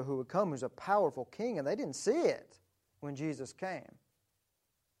Israel who would come, who's a powerful king, and they didn't see it when Jesus came.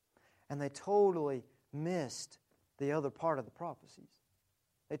 And they totally missed the other part of the prophecies.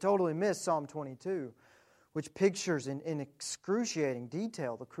 They totally missed Psalm 22, which pictures in excruciating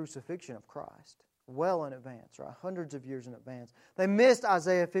detail the crucifixion of Christ. Well in advance, right? Hundreds of years in advance. They missed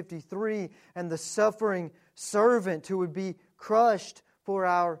Isaiah 53 and the suffering servant who would be crushed for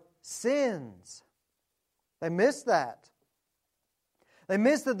our sins. They missed that. They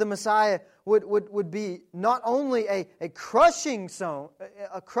missed that the Messiah would be not only a crushing stone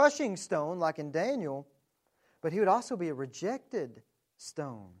like in Daniel, but He would also be a rejected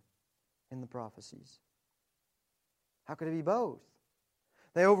stone in the prophecies. How could it be both?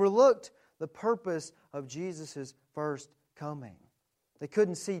 They overlooked the purpose of Jesus' first coming. They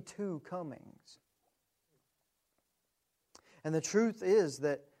couldn't see two comings. And the truth is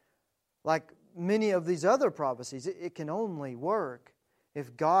that, like many of these other prophecies, it can only work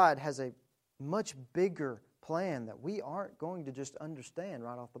if God has a much bigger plan that we aren't going to just understand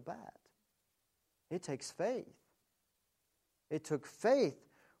right off the bat. It takes faith. It took faith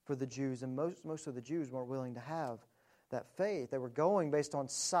for the Jews, and most of the Jews weren't willing to have that faith. They were going based on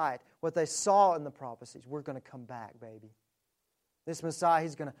sight, what they saw in the prophecies. We're going to come back, baby. This Messiah,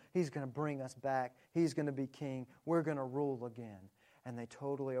 He's going to bring us back. He's going to be king. We're going to rule again. And they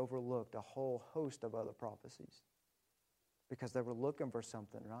totally overlooked a whole host of other prophecies because they were looking for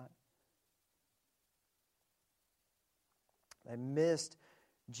something, right? They missed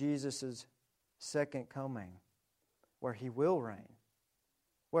Jesus' second coming, where He will reign,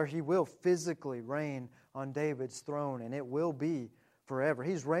 where He will physically reign on David's throne, and it will be forever.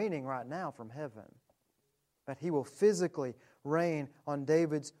 He's reigning right now from heaven, but He will physically reign on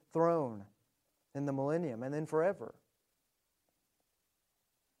David's throne in the millennium and then forever.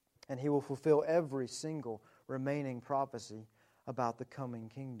 And He will fulfill every single remaining prophecy about the coming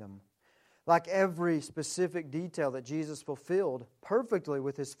kingdom. Like every specific detail that Jesus fulfilled perfectly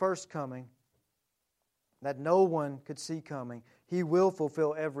with His first coming, that no one could see coming, He will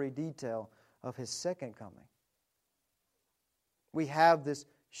fulfill every detail of His second coming. We have this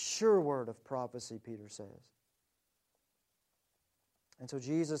sure word of prophecy, Peter says. And so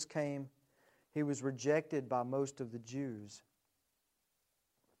Jesus came. He was rejected by most of the Jews.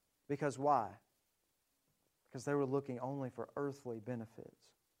 Because why? Because they were looking only for earthly benefits.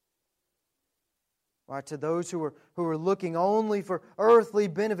 Right, to those who were looking only for earthly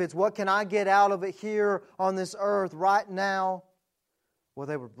benefits, what can I get out of it here on this earth right now? Well,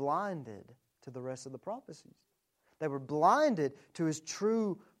 they were blinded to the rest of the prophecies. They were blinded to His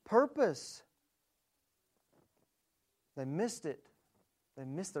true purpose. They missed it. They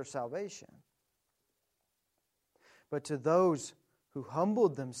missed their salvation. But to those who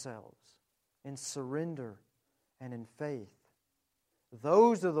humbled themselves in surrender and in faith.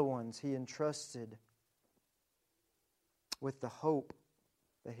 Those are the ones He entrusted with the hope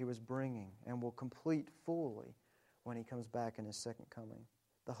that He was bringing and will complete fully when He comes back in His second coming.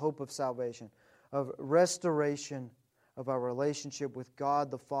 The hope of salvation, of restoration of our relationship with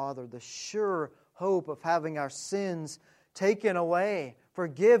God the Father, the sure hope of having our sins taken away,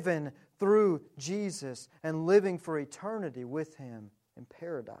 forgiven through Jesus, and living for eternity with Him in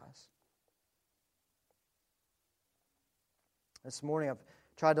paradise. This morning I've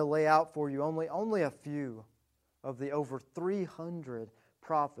tried to lay out for you only a few of the over 300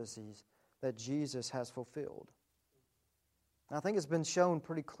 prophecies that Jesus has fulfilled. And I think it's been shown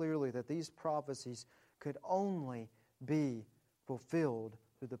pretty clearly that these prophecies could only be fulfilled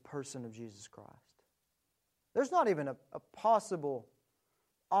through the person of Jesus Christ. There's not even a possible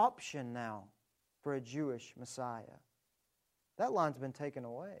option now for a Jewish Messiah. That line's been taken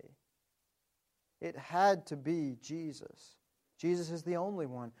away. It had to be Jesus. Jesus is the only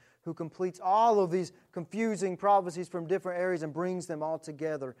one who completes all of these confusing prophecies from different areas and brings them all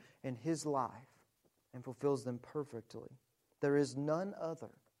together in His life and fulfills them perfectly. There is none other.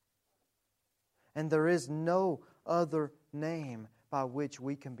 And there is no other name by which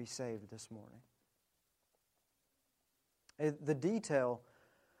we can be saved this morning. The detail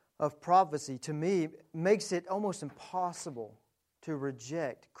of prophecy, to me, makes it almost impossible to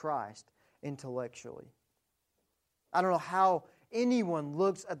reject Christ intellectually. I don't know how anyone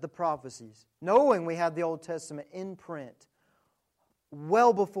looks at the prophecies, knowing we have the Old Testament in print,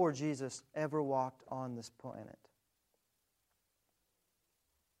 well before Jesus ever walked on this planet.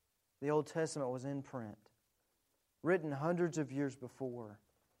 The Old Testament was in print, written hundreds of years before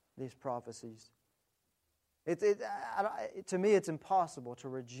these prophecies. To me, it's impossible to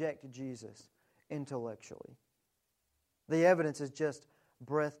reject Jesus intellectually. The evidence is just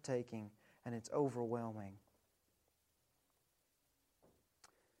breathtaking and it's overwhelming.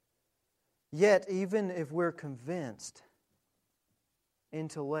 Yet, even if we're convinced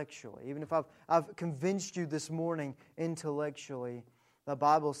intellectually, even if I've convinced you this morning intellectually, the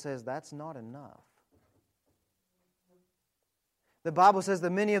Bible says that's not enough. The Bible says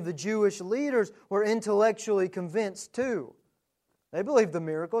that many of the Jewish leaders were intellectually convinced too. They believed the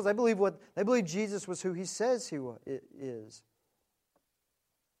miracles. They believed Jesus was who He says He is.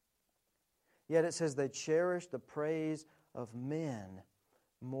 Yet it says they cherished the praise of men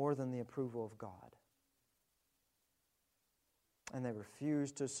more than the approval of God. And they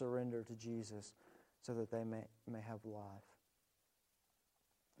refused to surrender to Jesus so that they may have life.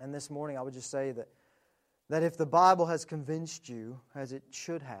 And this morning I would just say that if the Bible has convinced you, as it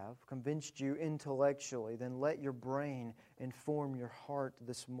should have, convinced you intellectually, then let your brain inform your heart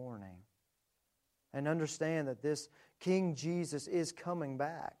this morning. And understand that this King Jesus is coming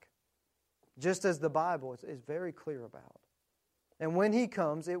back, just as the Bible is very clear about. And when He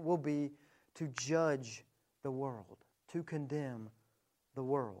comes, it will be to judge the world, to condemn the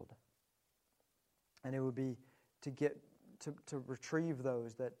world. And it would be to retrieve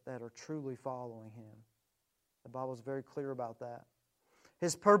those that are truly following Him. The Bible is very clear about that.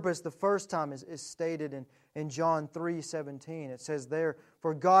 His purpose the first time is stated in John 3:17. It says there,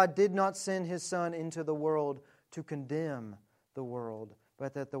 "For God did not send His Son into the world to condemn the world,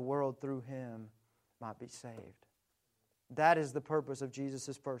 but that the world through Him might be saved." That is the purpose of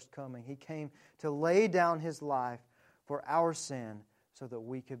Jesus' first coming. He came to lay down His life for our sin so that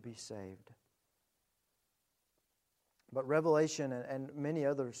we could be saved. But Revelation and many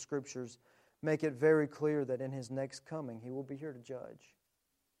other scriptures make it very clear that in His next coming, He will be here to judge.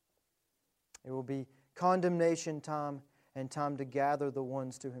 It will be condemnation time and time to gather the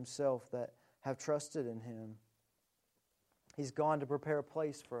ones to Himself that have trusted in Him. He's gone to prepare a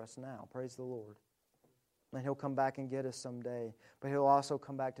place for us now. Praise the Lord. And He'll come back and get us someday. But He'll also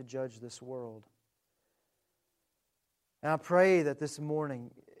come back to judge this world. And I pray that this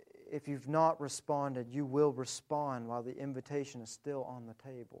morning, if you've not responded, you will respond while the invitation is still on the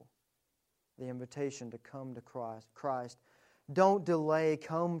table. The invitation to come to Christ. Don't delay.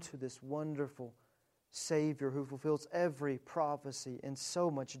 Come to this wonderful Savior who fulfills every prophecy in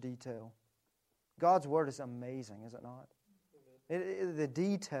so much detail. God's Word is amazing, is it not? The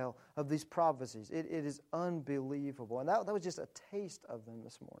detail of these prophecies, it is unbelievable. And that was just a taste of them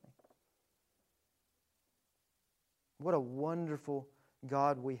this morning. What a wonderful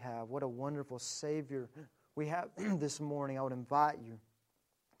God we have. What a wonderful Savior we have this morning. I would invite you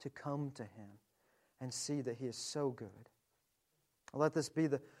to come to Him and see that He is so good. Let this be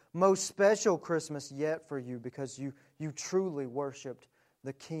the most special Christmas yet for you, because you truly worshiped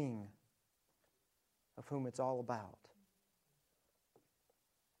the King of whom it's all about.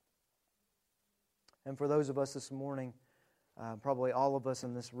 And for those of us this morning, probably all of us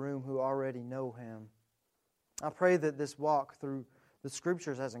in this room who already know Him, I pray that this walk through the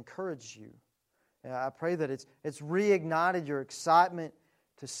Scriptures has encouraged you. I pray that it's reignited your excitement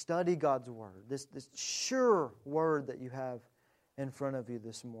to study God's Word, this sure Word that you have in front of you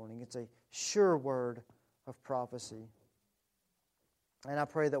this morning. It's a sure word of prophecy. And I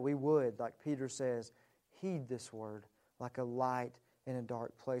pray that we would, like Peter says, heed this word like a light in a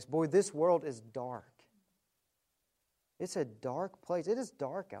dark place. Boy, this world is dark. It's a dark place. It is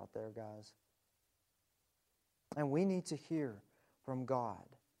dark out there, guys. And we need to hear from God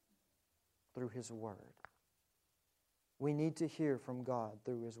through His Word. We need to hear from God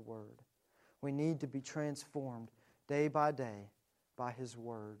through His Word. We need to be transformed day by day by His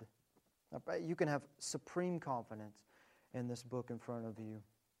Word. You can have supreme confidence in this book in front of you.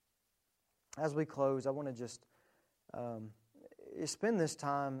 As we close, I want to just spend this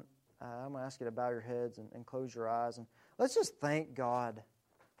time. I'm going to ask you to bow your heads and close your eyes. And let's just thank God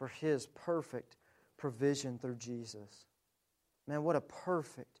for His perfect provision through Jesus. Man, what a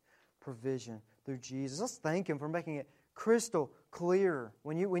perfect provision through Jesus. Let's thank Him for making it crystal clear.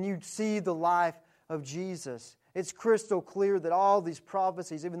 When you see the life of Jesus, it's crystal clear that all these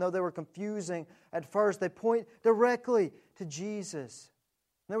prophecies, even though they were confusing at first, they point directly to Jesus.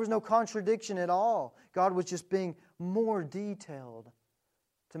 There was no contradiction at all. God was just being more detailed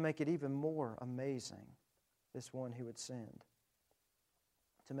to make it even more amazing, this one He would send.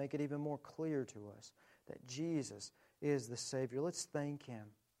 To make it even more clear to us that Jesus is the Savior. Let's thank Him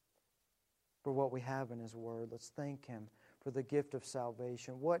for what we have in His Word. Let's thank Him for the gift of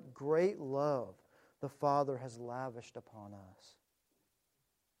salvation. What great love the Father has lavished upon us.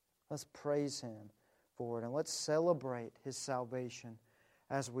 Let's praise Him for it, and let's celebrate His salvation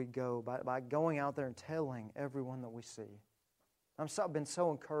as we go by going out there and telling everyone that we see. I've been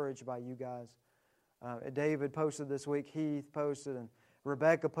so encouraged by you guys. David posted this week, Heath posted, and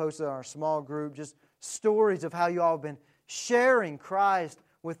Rebecca posted on our small group, just stories of how you all have been sharing Christ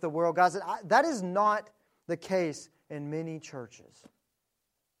with the world. Guys, that is not the case in many churches,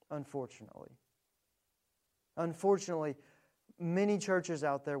 unfortunately. Unfortunately, many churches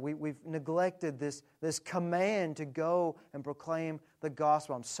out there, we've neglected this command to go and proclaim the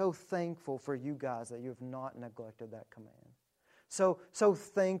gospel. I'm so thankful for you guys that you have not neglected that command. So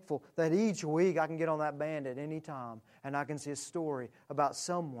thankful that each week I can get on that band at any time and I can see a story about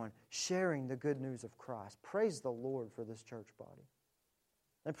someone sharing the good news of Christ. Praise the Lord for this church body.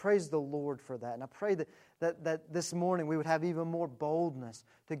 And praise the Lord for that. And I pray that this morning we would have even more boldness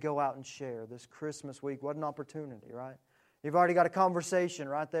to go out and share this Christmas week. What an opportunity, right? You've already got a conversation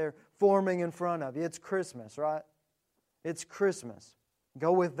right there forming in front of you. It's Christmas, right? It's Christmas.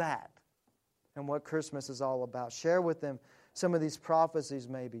 Go with that and what Christmas is all about. Share with them some of these prophecies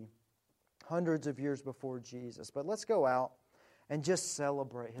maybe hundreds of years before Jesus. But let's go out and just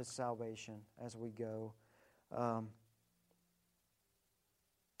celebrate His salvation as we go. And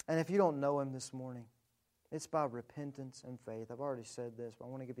if you don't know Him this morning, it's by repentance and faith. I've already said this, but I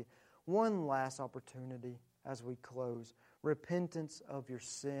want to give you one last opportunity as we close. Repentance of your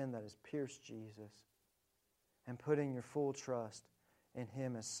sin that has pierced Jesus and putting your full trust in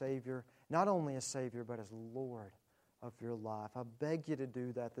Him as Savior. Not only as Savior, but as Lord of your life. I beg you to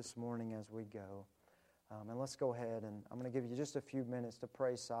do that this morning as we go. And let's go ahead, and I'm going to give you just a few minutes to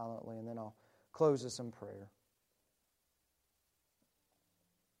pray silently, and then I'll close us in prayer.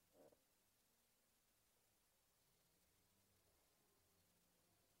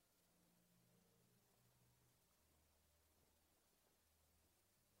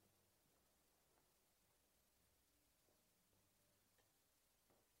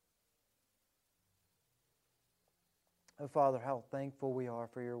 Oh, Father, how thankful we are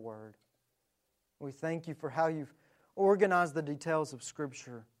for your word. We thank you for how you've organized the details of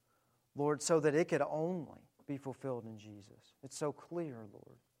Scripture, Lord, so that it could only be fulfilled in Jesus. It's so clear,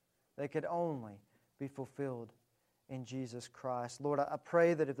 Lord, that it could only be fulfilled in Jesus Christ. Lord, I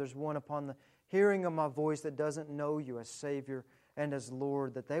pray that if there's one upon the hearing of my voice that doesn't know you as Savior and as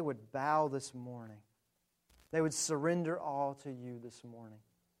Lord, that they would bow this morning. They would surrender all to you this morning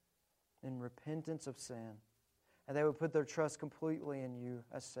in repentance of sin. And they would put their trust completely in you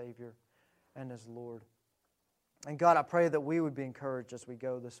as Savior and as Lord. And God, I pray that we would be encouraged as we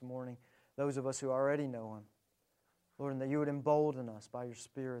go this morning, those of us who already know Him. Lord, and that you would embolden us by your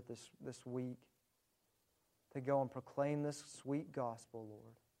Spirit this week to go and proclaim this sweet gospel,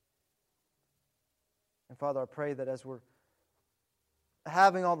 Lord. And Father, I pray that as we're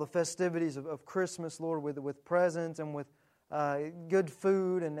having all the festivities of Christmas, Lord, with presents and with good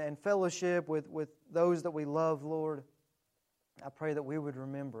food and fellowship with those that we love, Lord, I pray that we would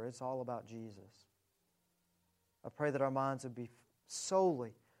remember it's all about Jesus. I pray that our minds would be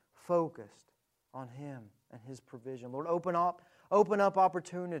solely focused on Him and His provision. Lord, open up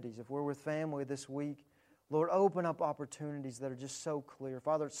opportunities. If we're with family this week, Lord, open up opportunities that are just so clear.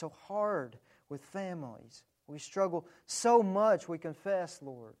 Father, it's so hard with families. We struggle so much, we confess,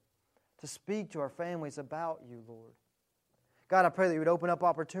 Lord, to speak to our families about You, Lord. God, I pray that You would open up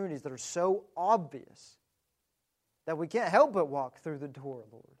opportunities that are so obvious that we can't help but walk through the door,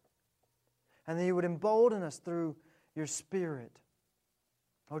 Lord. And that You would embolden us through Your Spirit.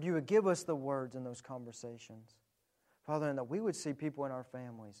 Lord, You would give us the words in those conversations. Father, and that we would see people in our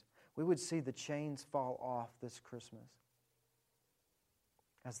families. We would see the chains fall off this Christmas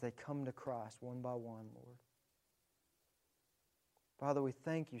as they come to Christ one by one, Lord. Father, we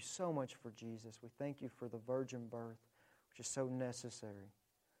thank You so much for Jesus. We thank You for the virgin birth, which is so necessary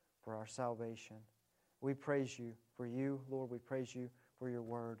for our salvation. We praise You for You, Lord. We praise You for Your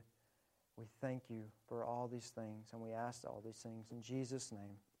word. We thank You for all these things, and we ask all these things in Jesus'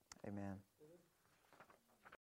 name. Amen.